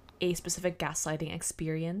have a specific gaslighting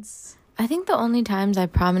experience? I think the only times I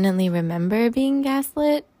prominently remember being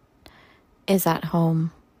gaslit is at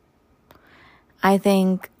home. I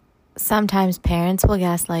think sometimes parents will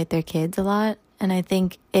gaslight their kids a lot, and I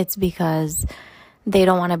think it's because they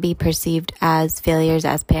don't want to be perceived as failures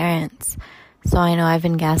as parents. So I know I've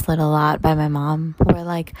been gaslit a lot by my mom, where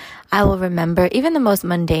like I will remember even the most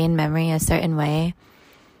mundane memory a certain way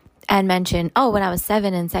and mention, oh, when I was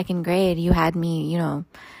 7 in second grade, you had me,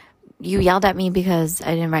 you yelled at me because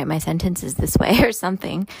I didn't write my sentences this way or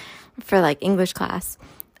something for like English class.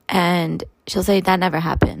 And she'll say that never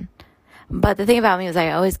happened. But the thing about me was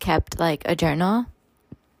I always kept like a journal.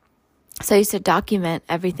 So I used to document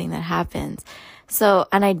everything that happens. So,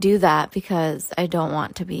 and I do that because I don't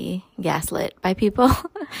want to be gaslit by people.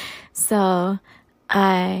 So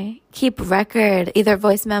I keep record, either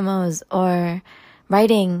voice memos or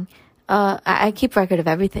writing. I keep record of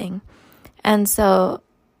everything. And so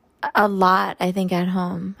a lot, I think, at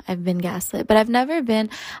home, I've been gaslit. But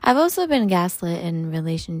I've also been gaslit in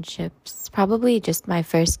relationships. Probably just my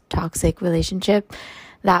first toxic relationship.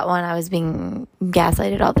 That one, I was being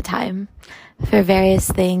gaslighted all the time for various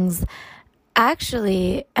things.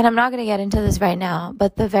 Actually, and I'm not going to get into this right now,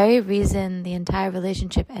 but the very reason the entire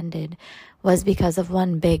relationship ended was because of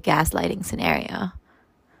one big gaslighting scenario.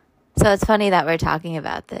 So it's funny that we're talking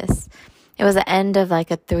about this. It was the end of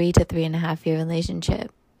like a 3 to 3.5 year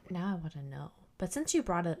relationship. Now I want to know. But since you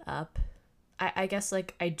brought it up, I guess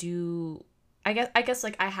like I guess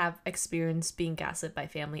like I have experienced being gaslit by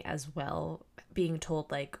family as well, being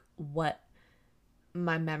told like what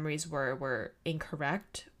my memories were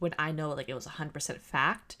incorrect when I know like it was 100%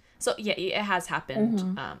 fact. So yeah, it has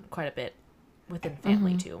happened quite a bit within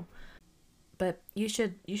family too. But you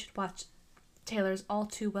should watch Taylor's All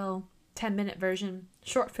Too Well 10-minute version,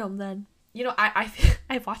 short film then.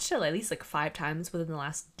 I've watched it at least like 5 times within the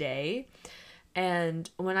last day. And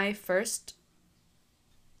when I first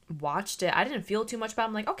watched it, I didn't feel too much about it.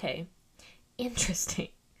 I'm like, okay, interesting.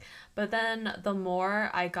 But then the more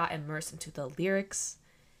I got immersed into the lyrics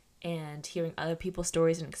and hearing other people's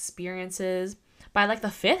stories and experiences, by like the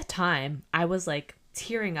 5th time, I was like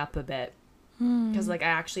tearing up a bit. Because like I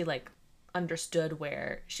actually like understood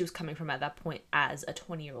where she was coming from at that point as a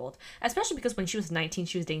 20-year-old. Especially because when she was 19,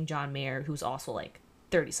 she was dating John Mayer, who's also like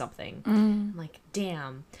 30-something. I'm like,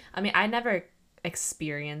 damn. I mean, I never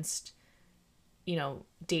experienced,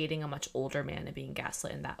 dating a much older man and being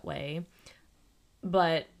gaslit in that way.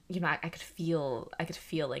 But I could feel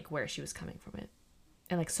like where she was coming from it.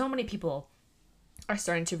 And like so many people are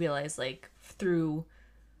starting to realize like through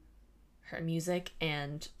her music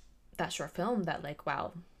and that short film that like,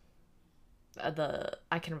 wow,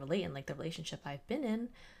 I can relate, and like the relationship I've been in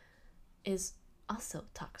is also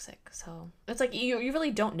toxic. So it's like you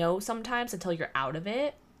really don't know sometimes until you're out of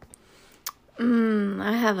it.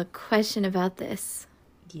 I have a question about this.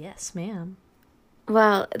 Yes, ma'am.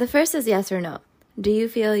 Well, the first is yes or no. Do you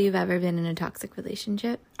feel you've ever been in a toxic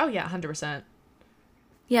relationship? Oh, yeah, 100%.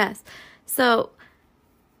 Yes. So,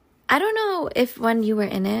 I don't know if when you were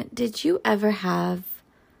in it, did you ever have,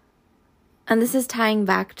 and this is tying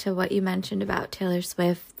back to what you mentioned about Taylor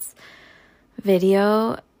Swift's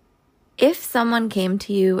video, if someone came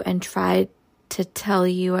to you and tried to tell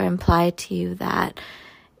you or imply to you that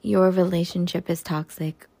your relationship is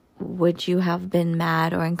toxic, would you have been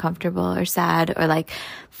mad or uncomfortable or sad or like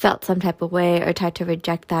felt some type of way or tried to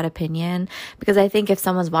reject that opinion? Because I think if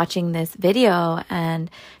someone's watching this video and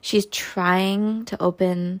she's trying to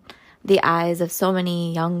open the eyes of so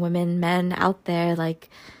many young women, men out there, like,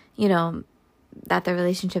 that their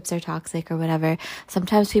relationships are toxic or whatever,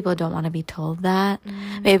 sometimes people don't want to be told that.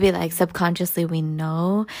 Maybe like subconsciously we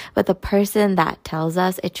know, but the person that tells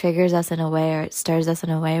us, it triggers us in a way, or it stirs us in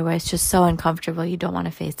a way where it's just so uncomfortable. You don't want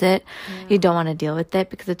to face it. You don't want to deal with it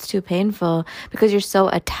because it's too painful, because you're so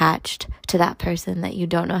attached to that person that you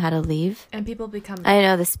don't know how to leave. And people become, I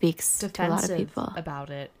know this speaks to a lot of people about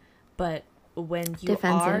it, but when you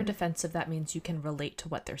are defensive, that means you can relate to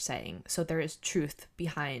what they're saying. So there is truth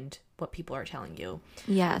behind what people are telling you.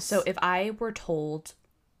 Yes. So if I were told,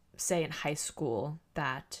 say in high school,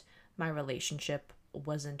 that my relationship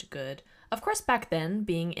wasn't good, of course back then,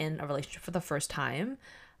 being in a relationship for the first time,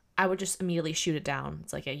 I would just immediately shoot it down.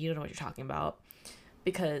 It's like, yeah, you don't know what you're talking about,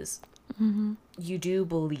 because you do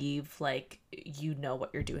believe like you know what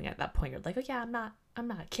you're doing at that point. You're like, oh yeah, I'm not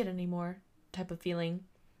a kid anymore type of feeling.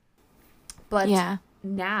 But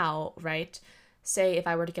now, right, say if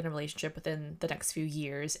I were to get in a relationship within the next few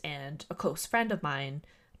years and a close friend of mine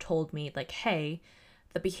told me like, hey,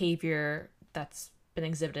 the behavior that's been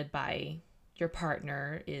exhibited by your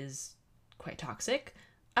partner is quite toxic,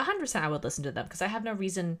 100% I would listen to them, because I have no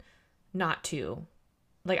reason not to.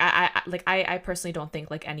 Like I personally don't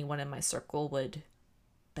think like anyone in my circle would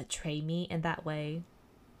betray me in that way.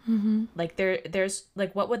 Like there's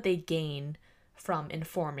like, what would they gain from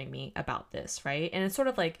informing me about this, right? And it's sort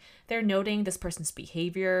of like they're noting this person's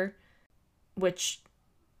behavior, which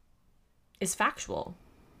is factual.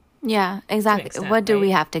 Yeah, exactly. Extent, what do right? we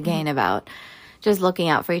have to gain about just looking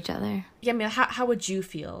out for each other? Yeah, I mean, how would you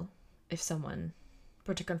feel if someone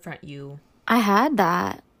were to confront you? I had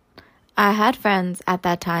that. I had friends at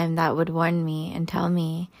that time that would warn me and tell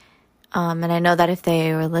me. And I know that if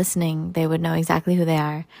they were listening, they would know exactly who they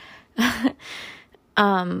are.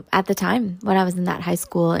 At the time when I was in that high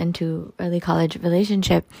school into early college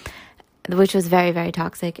relationship, which was very, very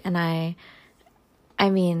toxic. And I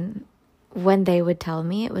mean, when they would tell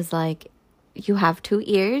me, it was like, you have 2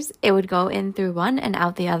 ears. It would go in through one and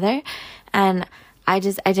out the other. And I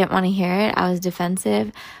didn't want to hear it. I was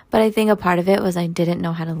defensive. But I think a part of it was I didn't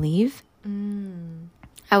know how to leave.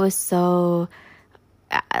 I was so,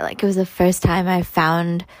 like, it was the first time I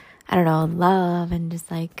found, I don't know, love and just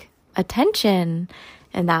like attention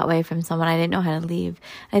in that way from someone. I didn't know how to leave.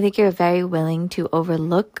 I think you're very willing to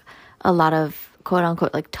overlook a lot of quote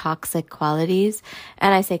unquote like toxic qualities.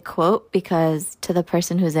 And I say quote because to the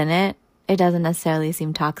person who's in it, it doesn't necessarily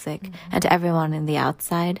seem toxic. And to everyone in the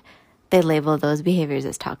outside, they label those behaviors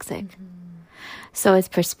as toxic. So it's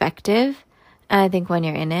perspective. And I think when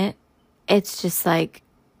you're in it, it's just like,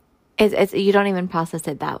 it's you don't even process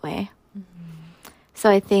it that way. So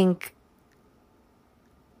I think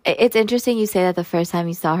it's interesting you say that the first time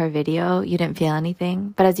you saw her video, you didn't feel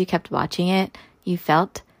anything. But as you kept watching it, you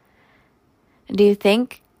felt. Do you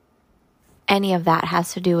think any of that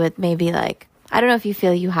has to do with maybe like, I don't know if you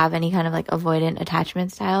feel you have any kind of like avoidant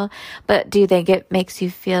attachment style, but do you think it makes you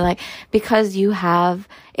feel like because you have,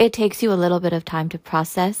 it takes you a little bit of time to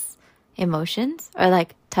process emotions or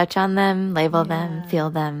like touch on them, label them, feel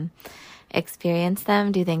them, experience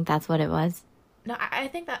them? Do you think that's what it was? No, I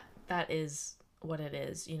think that is what it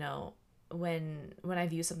is. You know, when I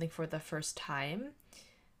view something for the first time,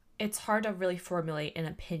 it's hard to really formulate an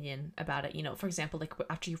opinion about it. You know, for example, like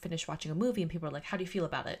after you finish watching a movie and people are like, how do you feel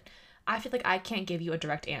about it? I feel like I can't give you a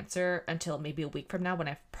direct answer until maybe a week from now when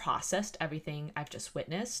I've processed everything I've just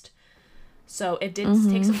witnessed. So it did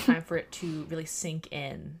take some time for it to really sink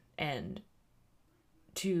in and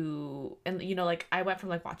you know, like I went from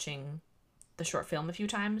like watching the short film a few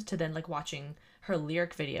times to then like watching her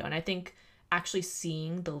lyric video. And I think actually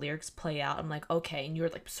seeing the lyrics play out, I'm like, okay, and you're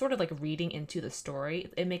like sort of like reading into the story,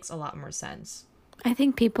 it makes a lot more sense. I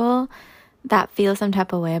think people that feel some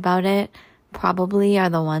type of way about it probably are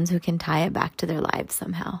the ones who can tie it back to their lives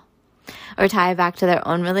somehow, or tie it back to their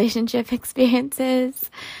own relationship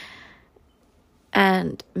experiences.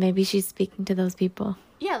 And maybe she's speaking to those people.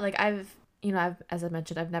 Yeah, like as I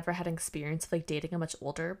mentioned, I've never had an experience of like dating a much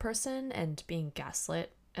older person and being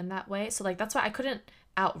gaslit in that way. So like that's why I couldn't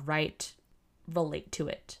outright relate to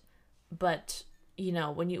it. But you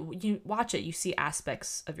know, when you watch it, you see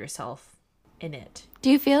aspects of yourself in it.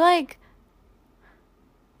 Do you feel like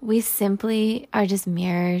we simply are just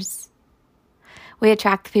mirrors? We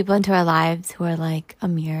attract the people into our lives who are like a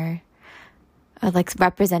mirror, or like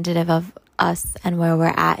representative of us and where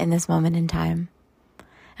we're at in this moment in time.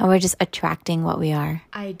 And we're just attracting what we are.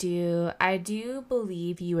 I do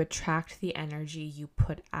believe you attract the energy you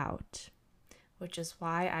put out, which is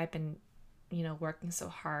why I've been, you know, working so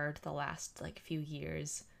hard the last like few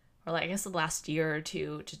years, or like I guess the last year or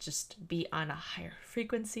two, to just be on a higher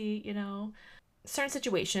frequency, you know. certain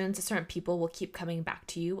situations, certain people will keep coming back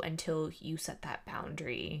to you until you set that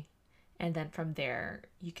boundary. And then from there,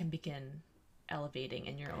 you can begin elevating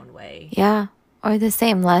in your own way. Yeah. Or the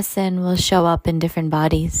same lesson will show up in different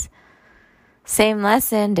bodies. Same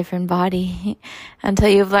lesson, different body. Until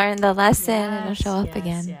you've learned the lesson, it'll show up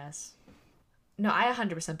again. Yes. No, I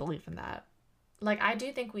 100% believe in that. Like, I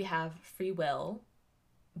do think we have free will,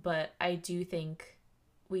 but I do think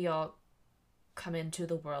we all come into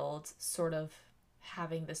the world sort of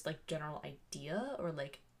having this, like, general idea or,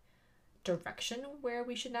 like, direction where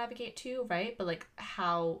we should navigate to, right? But, like,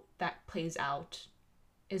 how that plays out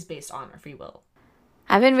is based on our free will.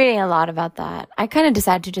 I've been reading a lot about that. I kind of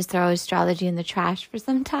decided to just throw astrology in the trash for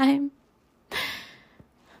some time.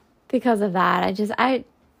 Because of that, I'm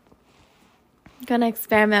gonna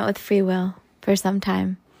experiment with free will for some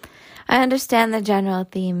time. I understand the general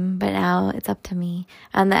theme, but now it's up to me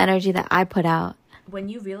and the energy that I put out. When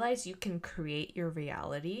you realize you can create your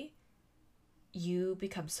reality, you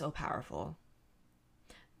become so powerful.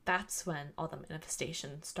 That's when all the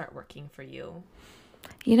manifestations start working for you.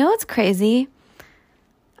 You know what's crazy?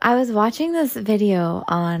 I was watching this video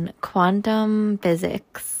on quantum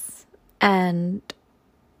physics, and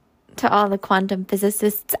to all the quantum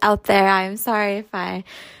physicists out there, I'm sorry if I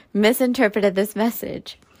misinterpreted this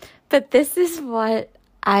message, but this is what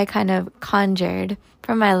I kind of conjured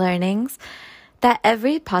from my learnings, that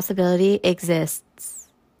every possibility exists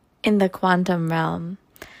in the quantum realm.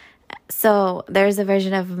 So there's a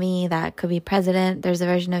version of me that could be president. There's a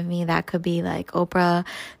version of me that could be like Oprah.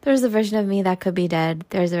 There's a version of me that could be dead.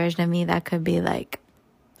 There's a version of me that could be like,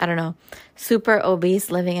 I don't know, super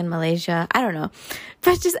obese living in Malaysia. I don't know.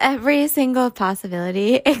 But just every single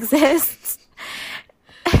possibility exists.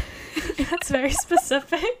 That's very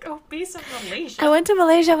specific. Obese in Malaysia. I went to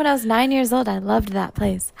Malaysia when I was 9 years old. I loved that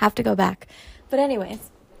place. Have to go back. But anyways.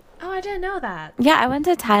 Oh, I didn't know that. Yeah, I went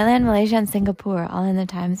to Thailand, Malaysia, and Singapore all in the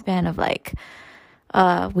time span of like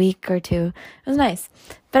a week or two. It was nice.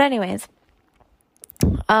 But anyways,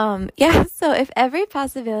 yeah, so if every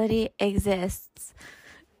possibility exists,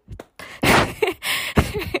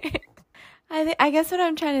 I guess what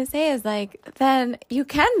I'm trying to say is like, then you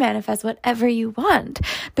can manifest whatever you want,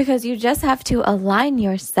 because you just have to align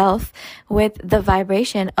yourself with the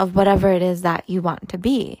vibration of whatever it is that you want to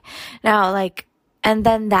be. Now, like, and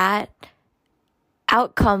then that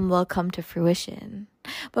outcome will come to fruition.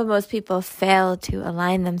 But most people fail to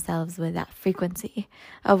align themselves with that frequency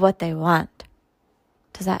of what they want.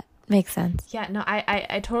 Does that make sense? Yeah, no,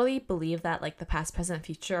 I totally believe that, like, the past, present,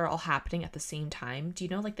 future are all happening at the same time. Do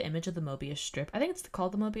you know, like, the image of the Mobius strip? I think it's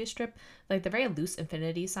called the Mobius strip. Like, the very loose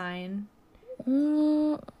infinity sign.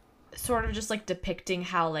 Sort of just, like, depicting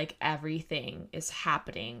how, like, everything is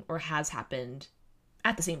happening or has happened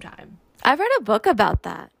at the same time. I've read a book about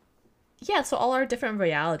that. Yeah, so all our different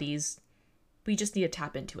realities, we just need to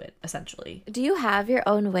tap into it, essentially. Do you have your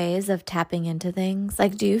own ways of tapping into things?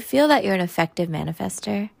 Like, do you feel that you're an effective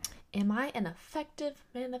manifester? Am I an effective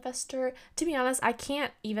manifester? To be honest, I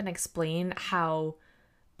can't even explain how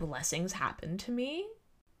blessings happen to me.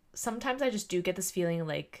 Sometimes I just do get this feeling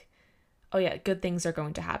like, oh yeah, good things are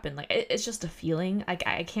going to happen. Like, it's just a feeling. Like,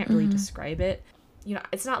 I can't really describe it. You know,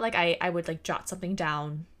 it's not like I would, like, jot something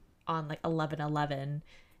down on, like, 11/11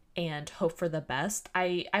 and hope for the best.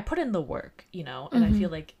 I put in the work, you know, and I feel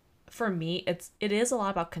like for me, it is a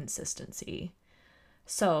lot about consistency.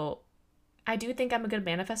 So I do think I'm a good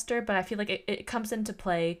manifester, but I feel like it comes into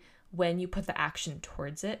play when you put the action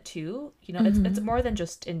towards it too. You know, it's more than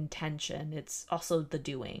just intention. It's also the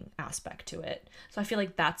doing aspect to it. So I feel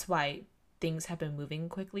like that's why things have been moving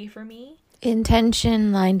quickly for me.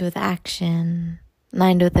 Intention lined with action,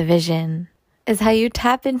 lined with a vision, is how you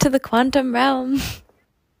tap into the quantum realm.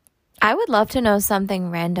 I would love to know something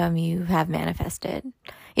random you have manifested.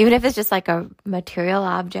 Even if it's just like a material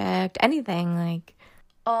object, anything like.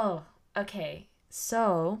 Oh, okay.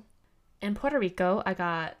 So in Puerto Rico, I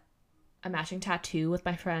got a matching tattoo with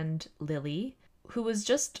my friend Lily, who was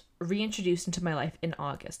just reintroduced into my life in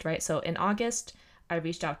August, right? So in August, I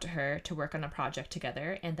reached out to her to work on a project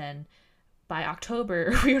together. And then by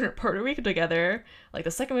October, we were in Puerto Rico together. Like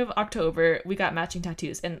the second week of October, we got matching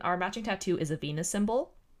tattoos. And our matching tattoo is a Venus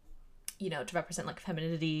symbol, you know, to represent like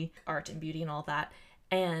femininity, art, and beauty and all that.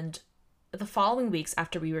 And the following weeks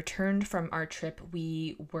after we returned from our trip,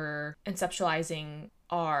 we were conceptualizing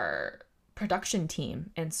our production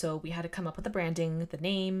team. And so we had to come up with the branding, the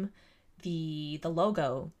name, the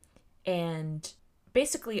logo. And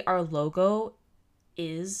basically our logo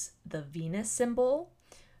is the Venus symbol.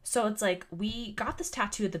 So it's like we got this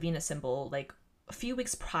tattoo of the Venus symbol like a few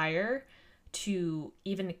weeks prior to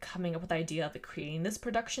even coming up with the idea of creating this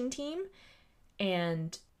production team.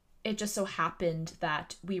 And it just so happened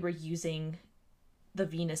that we were using the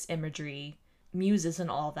Venus imagery, muses and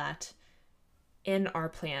all that in our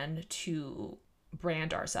plan to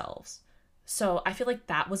brand ourselves. So I feel like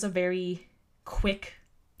that was a very quick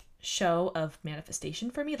show of manifestation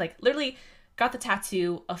for me. Like literally got the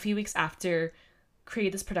tattoo a few weeks after,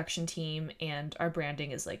 created this production team, and our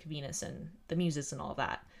branding is like Venus and the muses and all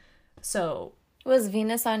that. So was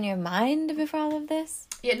Venus on your mind before all of this?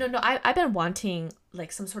 Yeah, no, I've been wanting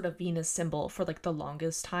like some sort of Venus symbol for like the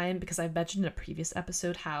longest time, because I've mentioned in a previous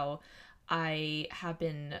episode how I have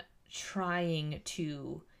been trying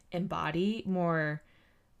to embody more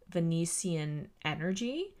Venusian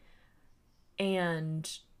energy. And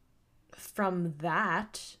from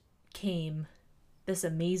that came this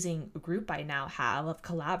amazing group I now have of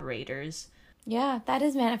collaborators. Yeah, that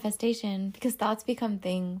is manifestation, because thoughts become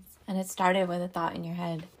things, and it started with a thought in your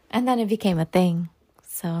head and then it became a thing.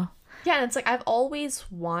 So yeah, and it's like I've always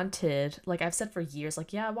wanted, like I've said for years,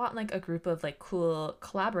 like, yeah, I want like a group of like cool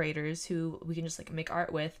collaborators who we can just like make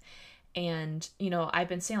art with. And, you know, I've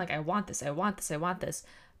been saying like, I want this, I want this, I want this.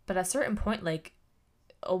 But at a certain point, like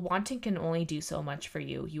a wanting can only do so much for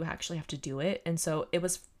you. You actually have to do it. And so it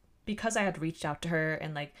was because I had reached out to her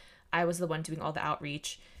and like I was the one doing all the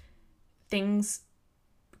outreach, things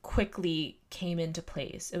quickly came into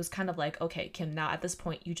place. It was kind of like, okay, Kim, now at this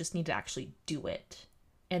point, you just need to actually do it.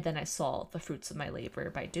 And then I saw the fruits of my labor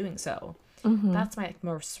by doing so. Mm-hmm. That's my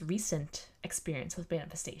most recent experience with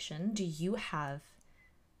manifestation. Do you have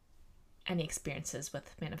any experiences with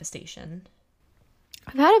manifestation?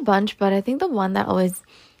 I've had a bunch, but I think the one that always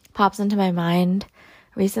pops into my mind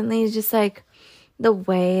recently is just like the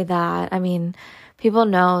way that, I mean, people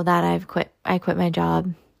know that I quit my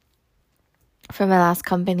job from my last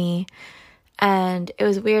company. And it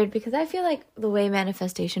was weird because I feel like the way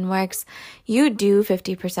manifestation works, you do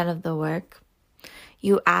 50% of the work.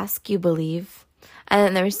 You ask, you believe. And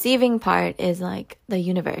then the receiving part is like the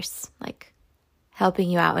universe, like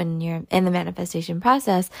helping you out in the manifestation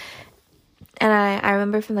process. And I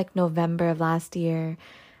remember from like November of last year,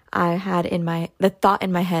 I had the thought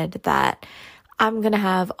in my head that I'm going to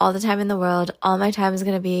have all the time in the world. All my time is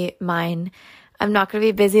going to be mine. I'm not going to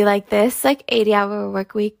be busy like this, like 80-hour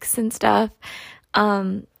work weeks and stuff.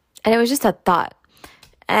 And it was just a thought.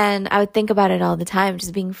 And I would think about it all the time,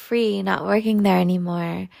 just being free, not working there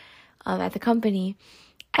anymore at the company.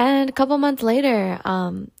 And a couple months later,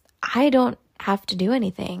 I don't have to do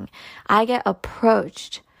anything. I get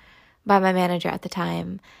approached by my manager at the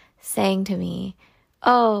time saying to me,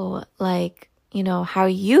 oh, like, you know, how are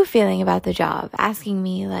you feeling about the job? Asking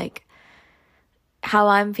me like how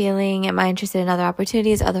I'm feeling. Am I interested in other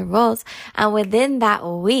opportunities, other roles? And within that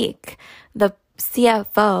week, the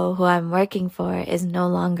CFO who I'm working for is no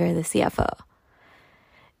longer the CFO.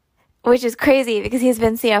 Which is crazy because he's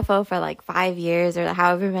been CFO for like 5 years or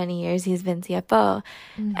however many years he's been CFO.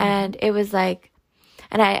 Mm-hmm. And it was like,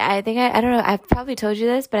 and I think, I don't know, I've probably told you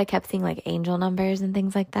this, but I kept seeing like angel numbers and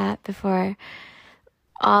things like that before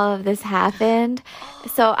all of this happened.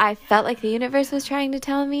 So I felt like the universe was trying to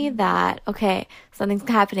tell me that, okay, something's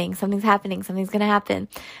happening, something's going to happen.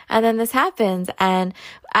 And then this happens. And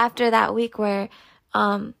after that week where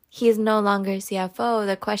he's no longer CFO,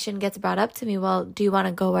 the question gets brought up to me, well, do you want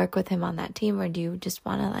to go work with him on that team? Or do you just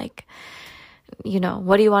want to like, you know,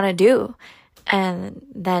 what do you want to do? And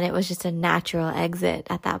then it was just a natural exit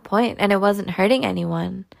at that point. And it wasn't hurting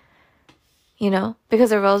anyone, you know,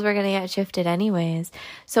 because the roles were going to get shifted anyways.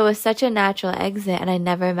 So it was such a natural exit, and I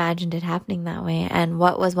never imagined it happening that way. And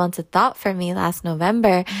what was once a thought for me last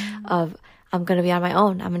November of, I'm going to be on my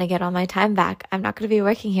own, I'm going to get all my time back, I'm not going to be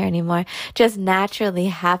working here anymore, just naturally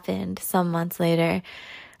happened some months later.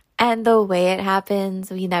 And the way it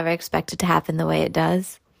happens, we never expect it to happen the way it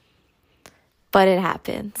does. But it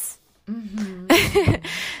happens. Mm-hmm.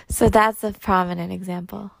 So that's a prominent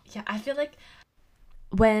example. Yeah, I feel like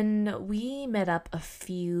when we met up a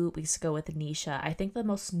few weeks ago with Nisha, I think the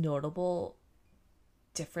most notable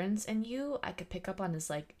difference in you I could pick up on is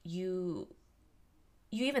like you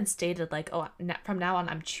even stated like, oh, from now on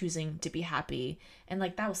I'm choosing to be happy. And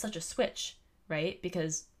like that was such a switch, right?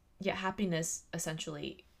 Because yeah, happiness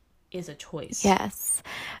essentially is a choice. Yes.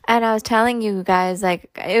 And I was telling you guys, like,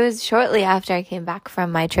 it was shortly after I came back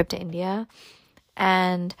from my trip to India.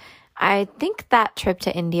 And I think that trip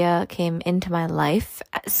to India came into my life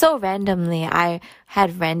so randomly. I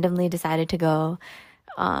had randomly decided to go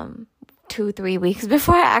 2-3 weeks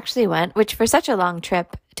before I actually went, which for such a long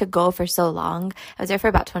trip to go for so long, I was there for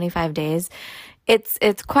about 25 days.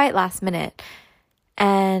 It's quite last minute.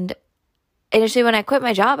 And initially when I quit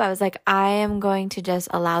my job, I was like, I am going to just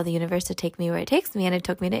allow the universe to take me where it takes me. And it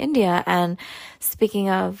took me to India. And speaking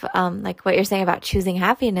of, like what you're saying about choosing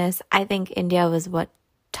happiness, I think India was what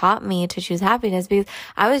taught me to choose happiness, because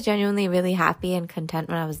I was genuinely really happy and content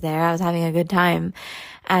when I was there. I was having a good time.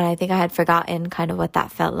 And I think I had forgotten kind of what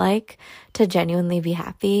that felt like to genuinely be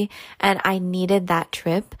happy. And I needed that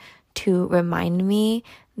trip to remind me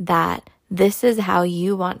that this is how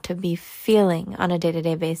you want to be feeling on a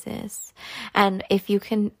day-to-day basis. And if you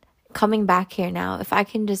can, coming back here now, if I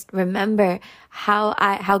can just remember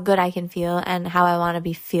how good I can feel and how I want to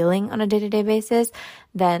be feeling on a day-to-day basis,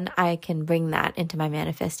 then I can bring that into my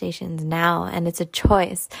manifestations now. And it's a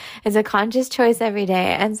choice. It's a conscious choice every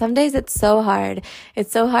day. And some days it's so hard.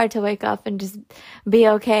 It's so hard to wake up and just be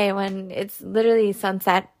okay when it's literally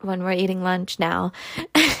sunset when we're eating lunch now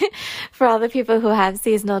for all the people who have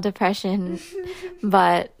seasonal depression.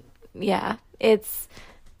 But yeah,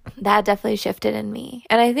 that definitely shifted in me.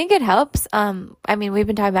 And I think it helps. I mean, we've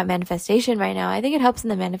been talking about manifestation right now. I think it helps in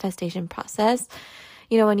the manifestation process.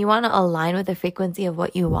 You know, when you want to align with the frequency of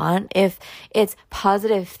what you want, if it's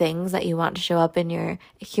positive things that you want to show up in your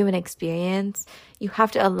human experience, you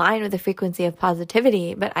have to align with the frequency of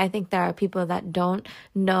positivity. But I think there are people that don't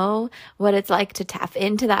know what it's like to tap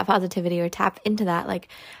into that positivity or tap into that like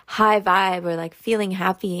high vibe or like feeling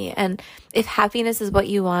happy. And if happiness is what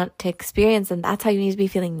you want to experience, then that's how you need to be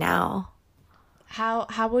feeling now.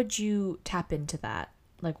 How would you tap into that?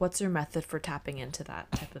 Like, what's your method for tapping into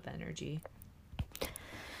that type of energy?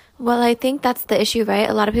 Well, I think that's the issue, right?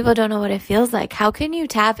 A lot of people don't know what it feels like. How can you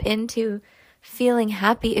tap into feeling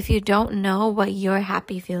happy if you don't know what your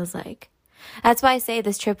happy feels like? That's why I say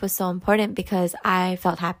this trip was so important, because I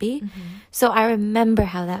felt happy. Mm-hmm. So I remember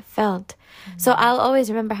how that felt. Mm-hmm. So I'll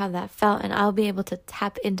always remember how that felt, and I'll be able to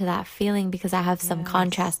tap into that feeling because I have some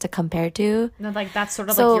contrast to compare to. No, like that's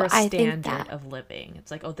sort of like your standard of living.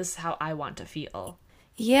 It's like, oh, this is how I want to feel.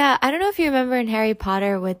 Yeah, I don't know if you remember in Harry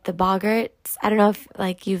Potter with the Boggarts. I don't know if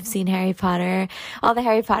like you've seen Harry Potter. All the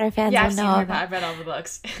Harry Potter fans will know. Yeah, I've read all the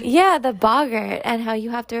books. Yeah, the Boggart, and how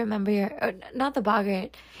you have to remember not the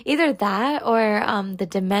Boggart, either that or the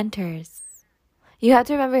Dementors. You have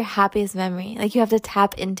to remember your happiest memory. Like you have to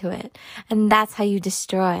tap into it, and that's how you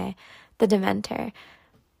destroy the Dementor.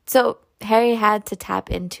 So Harry had to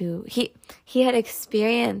tap into he had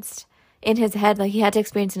experienced in his head, like he had to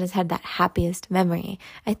experience in his head that happiest memory.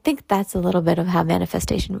 I think that's a little bit of how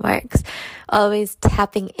manifestation works. Always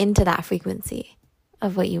tapping into that frequency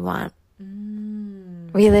of what you want.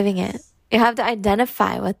 Reliving it. You have to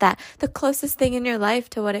identify what the closest thing in your life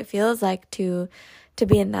to what it feels like to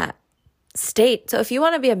be in that state. So if you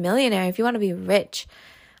want to be a millionaire, if you want to be rich,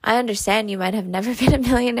 I understand you might have never been a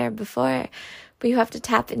millionaire before, but you have to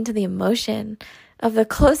tap into the emotion of the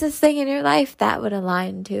closest thing in your life that would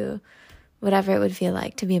align to whatever it would feel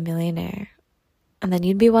like to be a millionaire. And then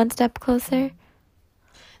you'd be one step closer.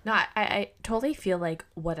 No, I totally feel like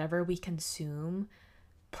whatever we consume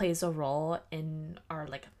plays a role in our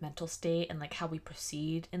like mental state and like how we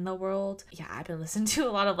proceed in the world. Yeah, I've been listening to a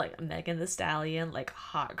lot of like Megan Thee Stallion, like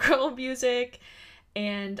hot girl music.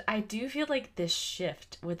 And I do feel like this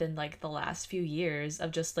shift within like the last few years of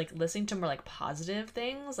just like listening to more like positive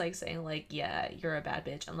things, like saying like, yeah, you're a bad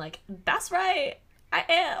bitch. I'm like, that's right. I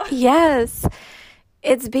am. Yes.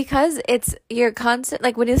 It's because you're constant,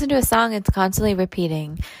 like when you listen to a song, it's constantly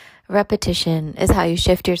repeating. Repetition is how you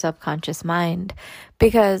shift your subconscious mind.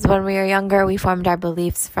 Because when we were younger, we formed our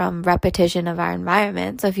beliefs from repetition of our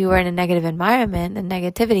environment. So if you were in a negative environment, the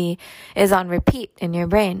negativity is on repeat in your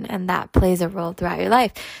brain, and that plays a role throughout your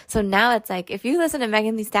life. So now it's like, if you listen to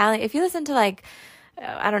Megan Thee Stallion, if you listen to like,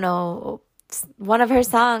 I don't know, one of her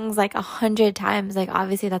songs like 100 times, like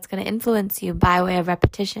obviously that's going to influence you by way of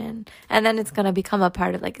repetition, and then it's going to become a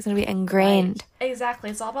part of, like, it's going to be ingrained. Right. Exactly.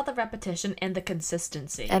 It's all about the repetition and the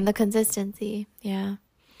consistency. Yeah.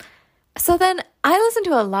 So then I listen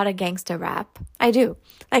to a lot of gangsta rap. I do.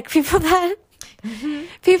 Like people know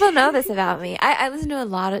this about me. I listen to a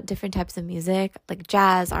lot of different types of music, like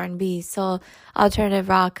jazz, R&B, soul, alternative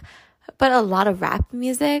rock, but a lot of rap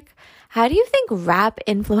music. How do you think rap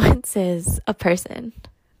influences a person?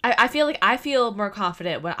 I feel like I feel more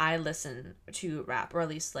confident when I listen to rap, or at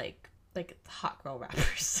least like hot girl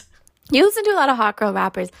rappers. You listen to a lot of hot girl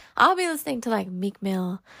rappers. I'll be listening to like Meek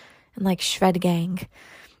Mill and like Shred Gang.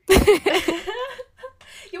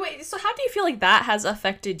 Wait, so how do you feel like that has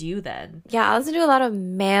affected you then? Yeah, I listen to a lot of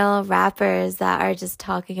male rappers that are just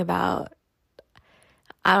talking about,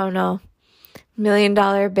 I don't know, $1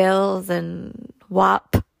 million bills and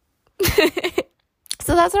WAP.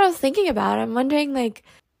 So that's what I was thinking about. I'm wondering, like,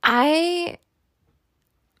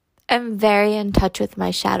 am very in touch with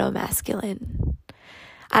my shadow masculine.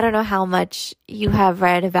 I don't know how much you have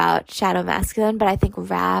read about shadow masculine, but I think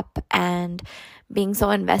rap and being so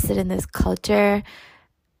invested in this culture,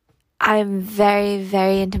 I'm very,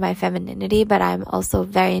 very into my femininity, but I'm also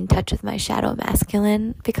very in touch with my shadow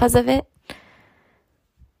masculine because of it.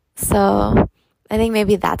 So I think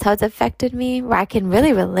maybe that's how it's affected me, where I can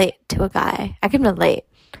really relate to a guy. I can relate.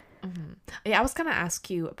 Mm-hmm. Yeah, I was going to ask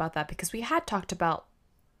you about that because we had talked about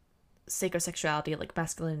sacred sexuality, like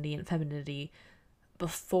masculinity and femininity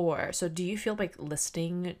before. So do you feel like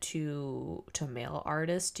listening to male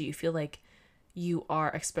artists, do you feel like you are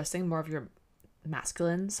expressing more of your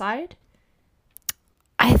masculine side?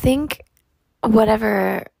 I think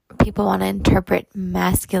whatever people want to interpret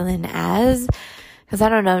masculine as, because I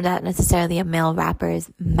don't know that necessarily a male rapper is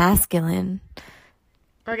masculine.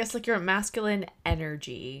 Or I guess like your masculine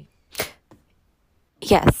energy.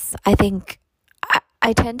 Yes, I think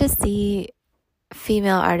I tend to see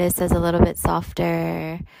female artists as a little bit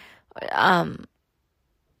softer,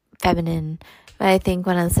 feminine. But I think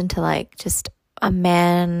when I listen to like just a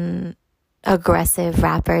man aggressive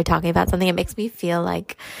rapper talking about something, it makes me feel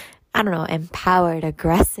like, I don't know, empowered,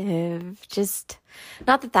 aggressive. Just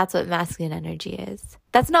not that that's what masculine energy is.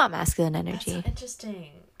 That's not masculine energy. That's interesting,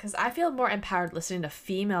 because I feel more empowered listening to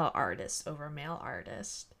female artists over male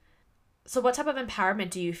artists. So what type of empowerment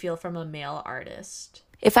do you feel from a male artist?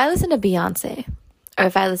 If I listen to Beyonce, or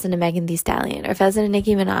if I listen to Megan Thee Stallion, or if I listen to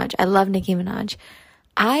Nicki Minaj, I love Nicki Minaj,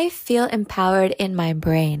 I feel empowered in my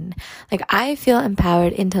brain. Like, I feel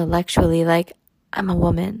empowered intellectually, like I'm a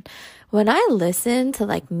woman. When I listen to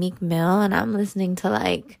like Meek Mill and I'm listening to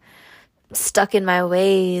like Stuck in My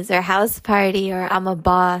Ways or House Party or I'm a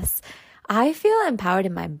Boss, I feel empowered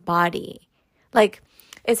in my body. Like,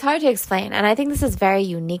 it's hard to explain. And I think this is very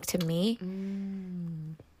unique to me.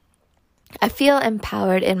 I feel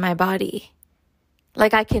empowered in my body.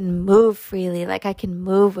 Like, I can move freely. Like, I can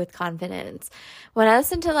move with confidence. When I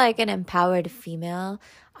listen to like an empowered female,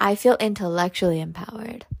 I feel intellectually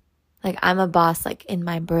empowered. Like, I'm a boss, like, in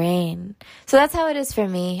my brain. So that's how it is for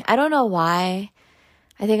me. I don't know why.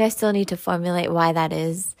 I think I still need to formulate why that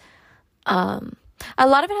is. A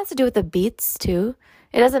lot of it has to do with the beats, too.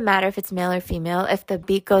 It doesn't matter if it's male or female. If the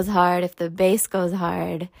beat goes hard, if the bass goes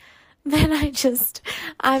hard, then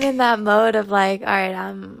I'm in that mode of like, all right,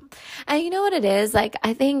 and you know what it is? Like,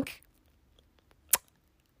 I think,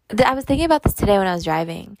 I was thinking about this today when I was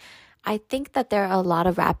driving. I think that there are a lot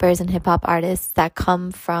of rappers and hip hop artists that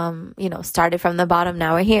come from, started from the bottom,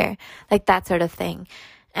 now we're here. Like that sort of thing.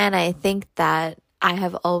 And I think that I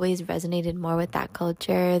have always resonated more with that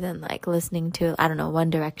culture than like listening to, I don't know, One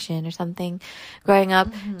Direction or something growing up,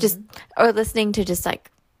 or listening to just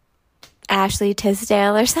like Ashley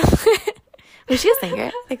Tisdale or something. Was she a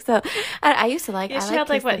singer? Like, so I used to like, yeah, she I had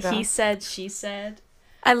like what Girl. He Said, She Said.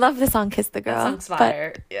 I love the song Kiss the Girl. That song's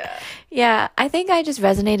fire. Yeah, I think I just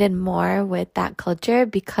resonated more with that culture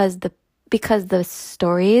because the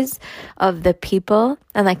stories of the people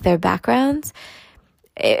and like their backgrounds,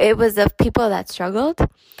 it was of people that struggled.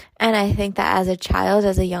 And I think that as a child,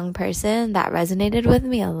 as a young person, that resonated with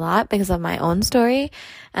me a lot because of my own story.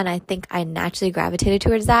 And I think I naturally gravitated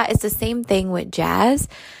towards that. It's the same thing with jazz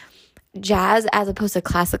as opposed to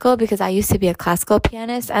classical, because I used to be a classical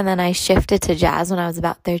pianist and then I shifted to jazz when I was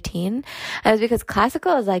about 13. And it was because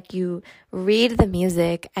classical is like you read the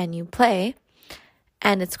music and you play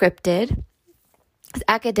and it's scripted. It's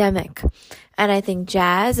academic. And I think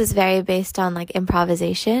jazz is very based on like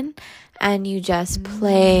improvisation and you just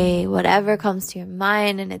play whatever comes to your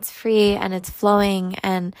mind and it's free and it's flowing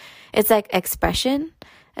and it's like expression,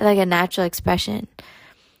 like a natural expression.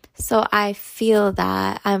 So I feel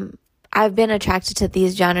that I've been attracted to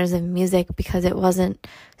these genres of music because it wasn't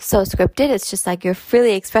so scripted. It's just like you're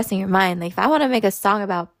freely expressing your mind. Like if I want to make a song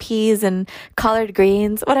about peas and collard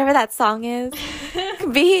greens, whatever that song is,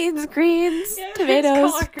 beans, greens,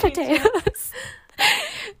 tomatoes, potatoes.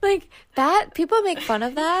 Like that, people make fun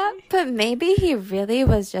of that, but maybe he really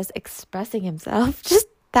was just expressing himself.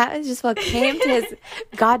 That is just what came to his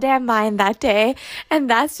goddamn mind that day. And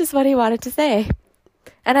that's just what he wanted to say.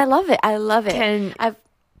 And I love it. I love it.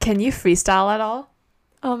 Can you freestyle at all?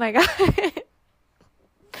 Oh my God.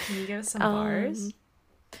 Can you give us some bars?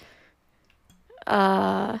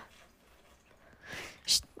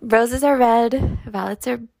 Roses are red, violets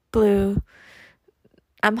are blue.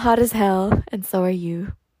 I'm hot as hell, and so are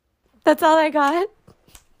you. That's all I got.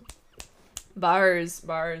 Bars.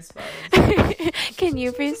 Can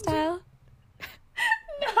you freestyle?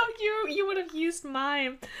 No, you would have used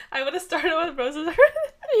mine. I would have started with Roses are red.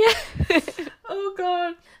 Yeah. Oh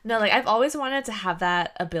God. No, like I've always wanted to have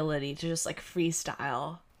that ability to just like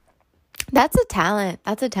freestyle. That's a talent.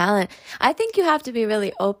 That's a talent. I think you have to be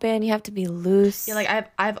really open. You have to be loose. Yeah,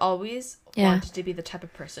 like I've always wanted to be the type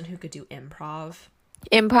of person who could do improv.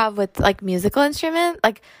 Improv with like musical instruments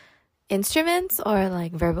or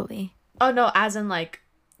like verbally? Oh no, as in like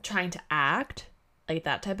trying to act, like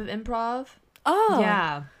that type of improv. Oh.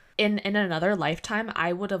 Yeah. In another lifetime,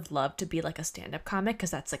 I would have loved to be like a stand-up comic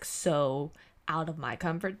because that's like so out of my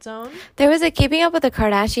comfort zone. There was a Keeping Up with the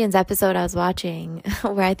Kardashians episode I was watching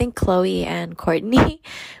where I think Khloe and Kourtney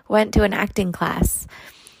went to an acting class.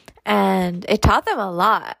 And it taught them a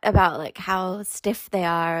lot about like how stiff they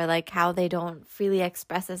are, like how they don't freely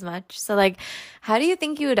express as much. So like, how do you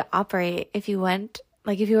think you would operate if you went,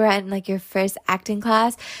 like if you were in like your first acting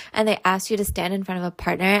class and they asked you to stand in front of a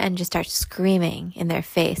partner and just start screaming in their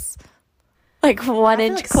face? Like 1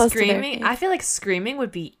 inch like close to their face. I feel like screaming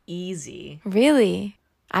would be easy. Really?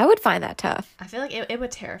 I would find that tough. I feel like it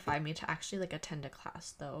would terrify me to actually like attend a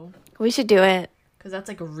class though. We should do it. Because that's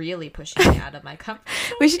like really pushing me out of my comfort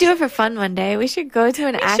zone. We should do it for fun one day. We should go to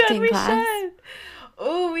an acting class.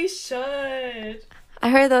 Oh, we should. I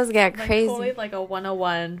heard those get like crazy. Totally like a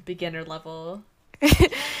 101 beginner level.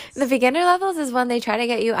 The beginner levels is when they try to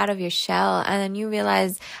get you out of your shell and then you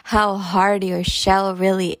realize how hard your shell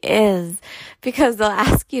really is because they'll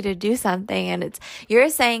ask you to do something and you're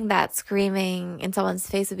saying that screaming in someone's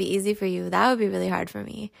face would be easy for you. That would be really hard for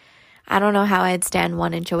me. I don't know how I'd stand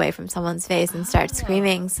 1 inch away from someone's face and start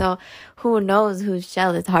screaming. So who knows whose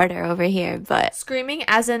shell is harder over here, but screaming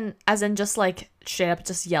as in just like straight up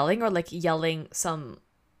just yelling or like yelling some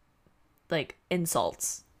like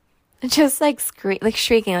insults. Just like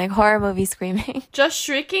shrieking, like horror movie screaming. Just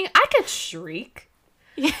shrieking? I could shriek.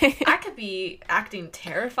 I could be acting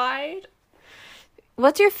terrified.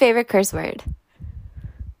 What's your favorite curse word?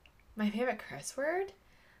 My favorite curse word?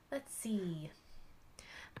 Let's see.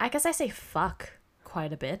 I guess I say fuck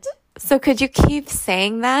quite a bit. So could you keep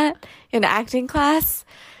saying that in acting class?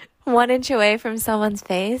 1 inch away from someone's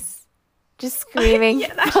face? Just screaming.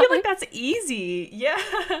 Yeah, I feel like that's easy. Yeah.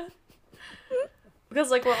 Because,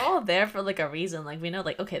 like, we're all there for, like, a reason. Like, we know,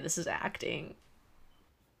 like, okay, this is acting.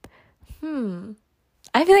 I feel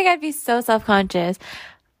like I'd be so self-conscious.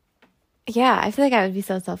 Yeah, I feel like I would be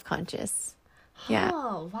so self-conscious. Yeah.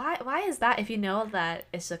 Oh, why is that if you know that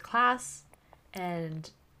it's a class and,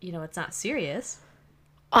 you know, it's not serious?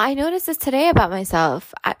 I noticed this today about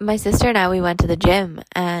myself. My sister and I, we went to the gym,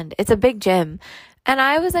 and it's a big gym. And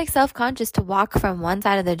I was like self-conscious to walk from one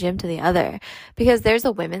side of the gym to the other because there's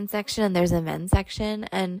a women's section and there's a men's section.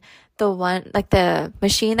 And the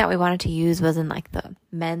machine that we wanted to use was in like the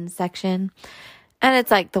men's section. And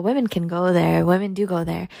it's like the women can go there. Women do go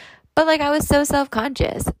there. But like I was so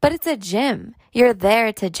self-conscious. But it's a gym. You're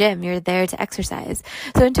there to gym. You're there to exercise.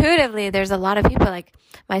 So intuitively, there's a lot of people like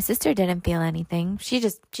my sister didn't feel anything. She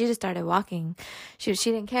just started walking. She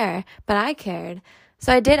didn't care. But I cared.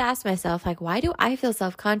 So I did ask myself, like, why do I feel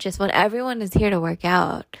self-conscious when everyone is here to work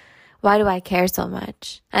out? Why do I care so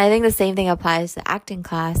much? And I think the same thing applies to acting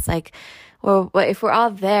class. Like, if we're all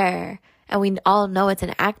there and we all know it's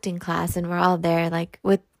an acting class and we're all there, like,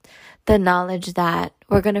 with the knowledge that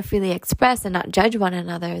we're going to freely express and not judge one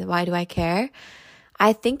another, why do I care?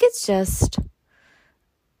 I think it's just,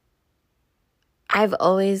 I've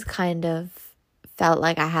always kind of felt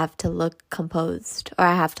like I have to look composed or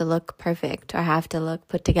I have to look perfect or I have to look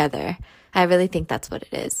put together. I really think that's what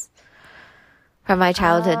it is. From my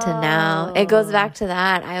childhood to now. It goes back to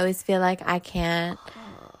that. I always feel like I can't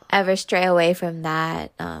ever stray away from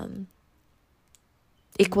that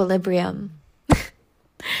equilibrium.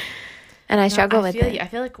 And I struggle with it. I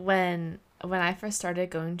feel like when I first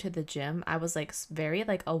started going to the gym, I was like very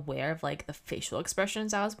like aware of like the facial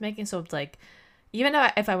expressions I was making. So it's like, even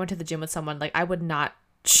if I went to the gym with someone, like, I would not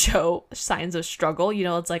show signs of struggle. You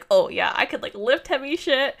know, it's like, oh, yeah, I could, like, lift heavy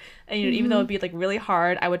shit. And, you know, even though it'd be, like, really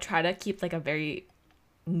hard, I would try to keep, like, a very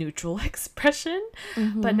neutral expression.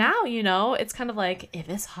 But now, you know, it's kind of like, if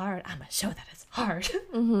it's hard, I'm going to show that it's hard.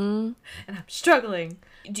 And I'm struggling.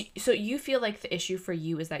 So you feel like the issue for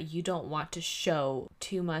you is that you don't want to show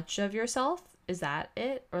too much of yourself? Is that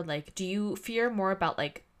it? Or, like, do you fear more about,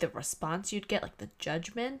 like, the response you'd get, like, the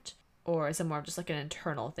judgment? Or is it more of just like an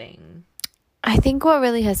internal thing? I think what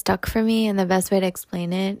really has stuck for me and the best way to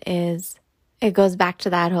explain it is it goes back to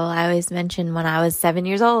that whole, I always mention when I was 7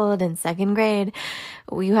 years old in second grade,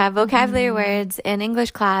 we have vocabulary words in English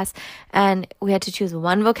class and we had to choose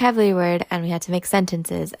one vocabulary word and we had to make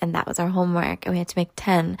sentences and that was our homework and we had to make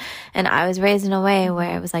 10. And I was raised in a way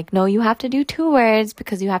where it was like, no, you have to do 2 words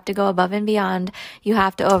because you have to go above and beyond. You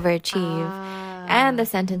have to overachieve. And the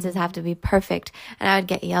sentences have to be perfect. And I would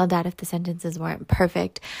get yelled at if the sentences weren't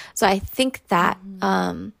perfect. So I think that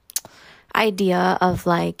idea of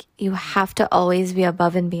like you have to always be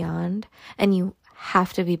above and beyond and you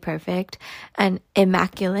have to be perfect and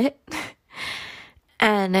immaculate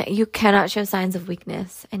and you cannot show signs of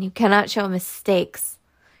weakness and you cannot show mistakes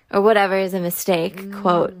or whatever is a mistake,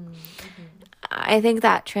 quote. I think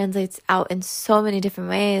that translates out in so many different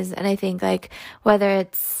ways. And I think like whether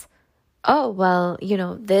it's, oh, well, you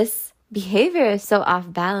know, this behavior is so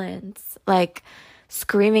off balance, like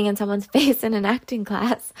screaming in someone's face in an acting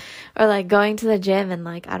class, or like going to the gym and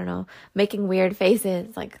like, I don't know, making weird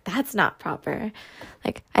faces, like that's not proper.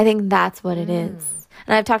 Like, I think that's what it is.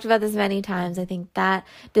 And I've talked about this many times. I think that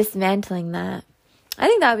dismantling that, I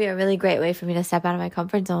think that would be a really great way for me to step out of my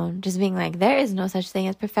comfort zone. Just being like, there is no such thing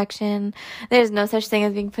as perfection. There's no such thing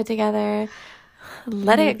as being put together.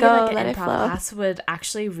 Let it go, like let it improv flow. class would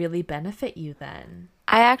actually really benefit you then.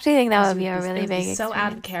 I actually think that would be a really It would big be so experience.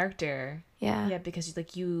 out of character. Yeah. Because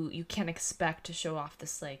like you can't expect to show off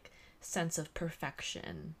this like sense of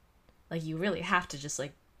perfection. Like you really have to just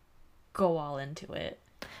like go all into it.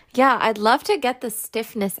 Yeah, I'd love to get the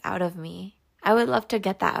stiffness out of me. I would love to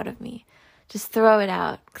get that out of me. Just throw it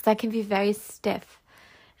out, because I can be very stiff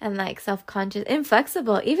and like self-conscious,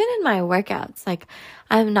 inflexible, even in my workouts. Like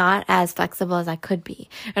I'm not as flexible as I could be.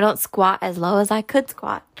 I don't squat as low as I could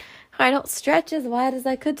squat. I don't stretch as wide as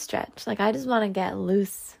I could stretch. Like I just want to get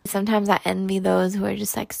loose. Sometimes I envy those who are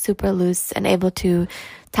just like super loose and able to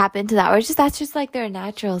tap into that, or it's just that's just like their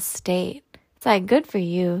natural state. It's like good for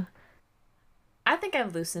you. I think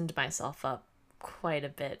I've loosened myself up quite a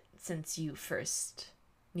bit since you first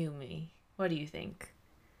knew me. What do you think?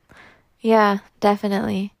 Yeah,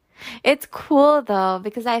 definitely. It's cool though,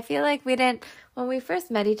 because I feel like when we first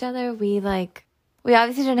met each other, we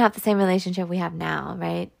obviously didn't have the same relationship we have now,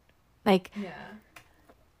 right? Like, yeah,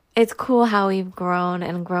 it's cool how we've grown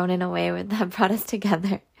and grown in a way that brought us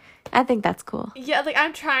together. I think that's cool. Yeah, like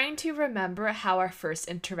I'm trying to remember how our first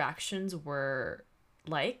interactions were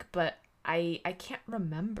like, but I can't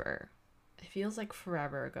remember. It feels like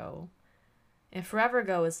forever ago. And forever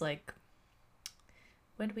ago is like,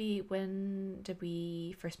 when did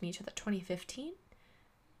we first meet each other? 2015?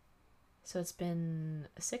 So it's been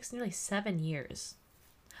nearly 7 years.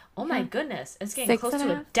 Oh my goodness. It's getting close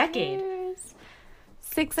to a decade.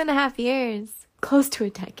 6.5 years. Close to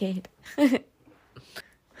a decade.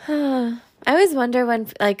 I always wonder when,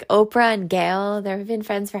 like, Oprah and Gail, they've been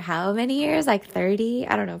friends for how many years? Like 30?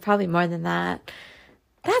 I don't know, probably more than that.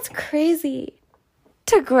 That's crazy.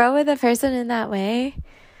 To grow with a person in that way.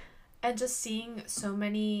 And just seeing so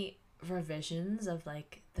many revisions of,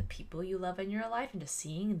 like, the people you love in your life and just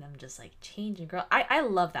seeing them just, like, change and grow. I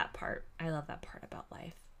love that part. I love that part about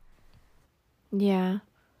life. Yeah,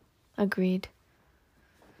 agreed.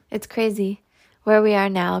 It's crazy where we are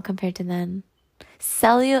now compared to then.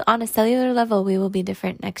 On a cellular level, we will be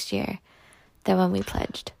different next year than when we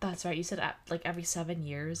pledged. That's right. You said like every 7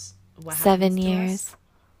 years. What 7 happens to years. us?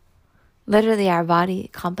 Literally, our body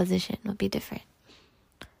composition will be different.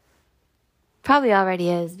 Probably already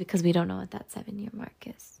is because we don't know what that 7-year mark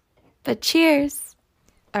is. But cheers.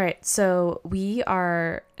 All right, so we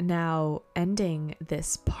are now ending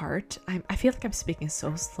this part. I feel like I'm speaking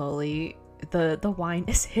so slowly. The wine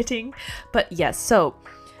is hitting. But yes, so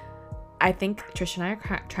I think Trisha and I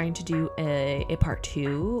are trying to do a part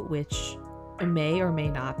 2, which may or may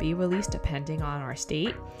not be released depending on our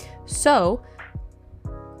state. So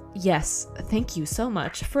yes, thank you so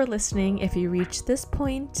much for listening. If you reach this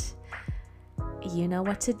point, you know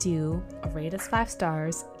what to do. Rate us 5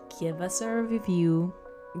 stars. Give us a review.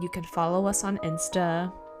 You can follow us on Insta.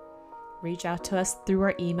 Reach out to us through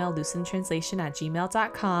our email,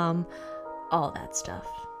 loosenedtranslation@gmail.com. All that stuff.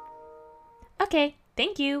 Okay,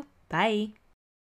 thank you. Bye.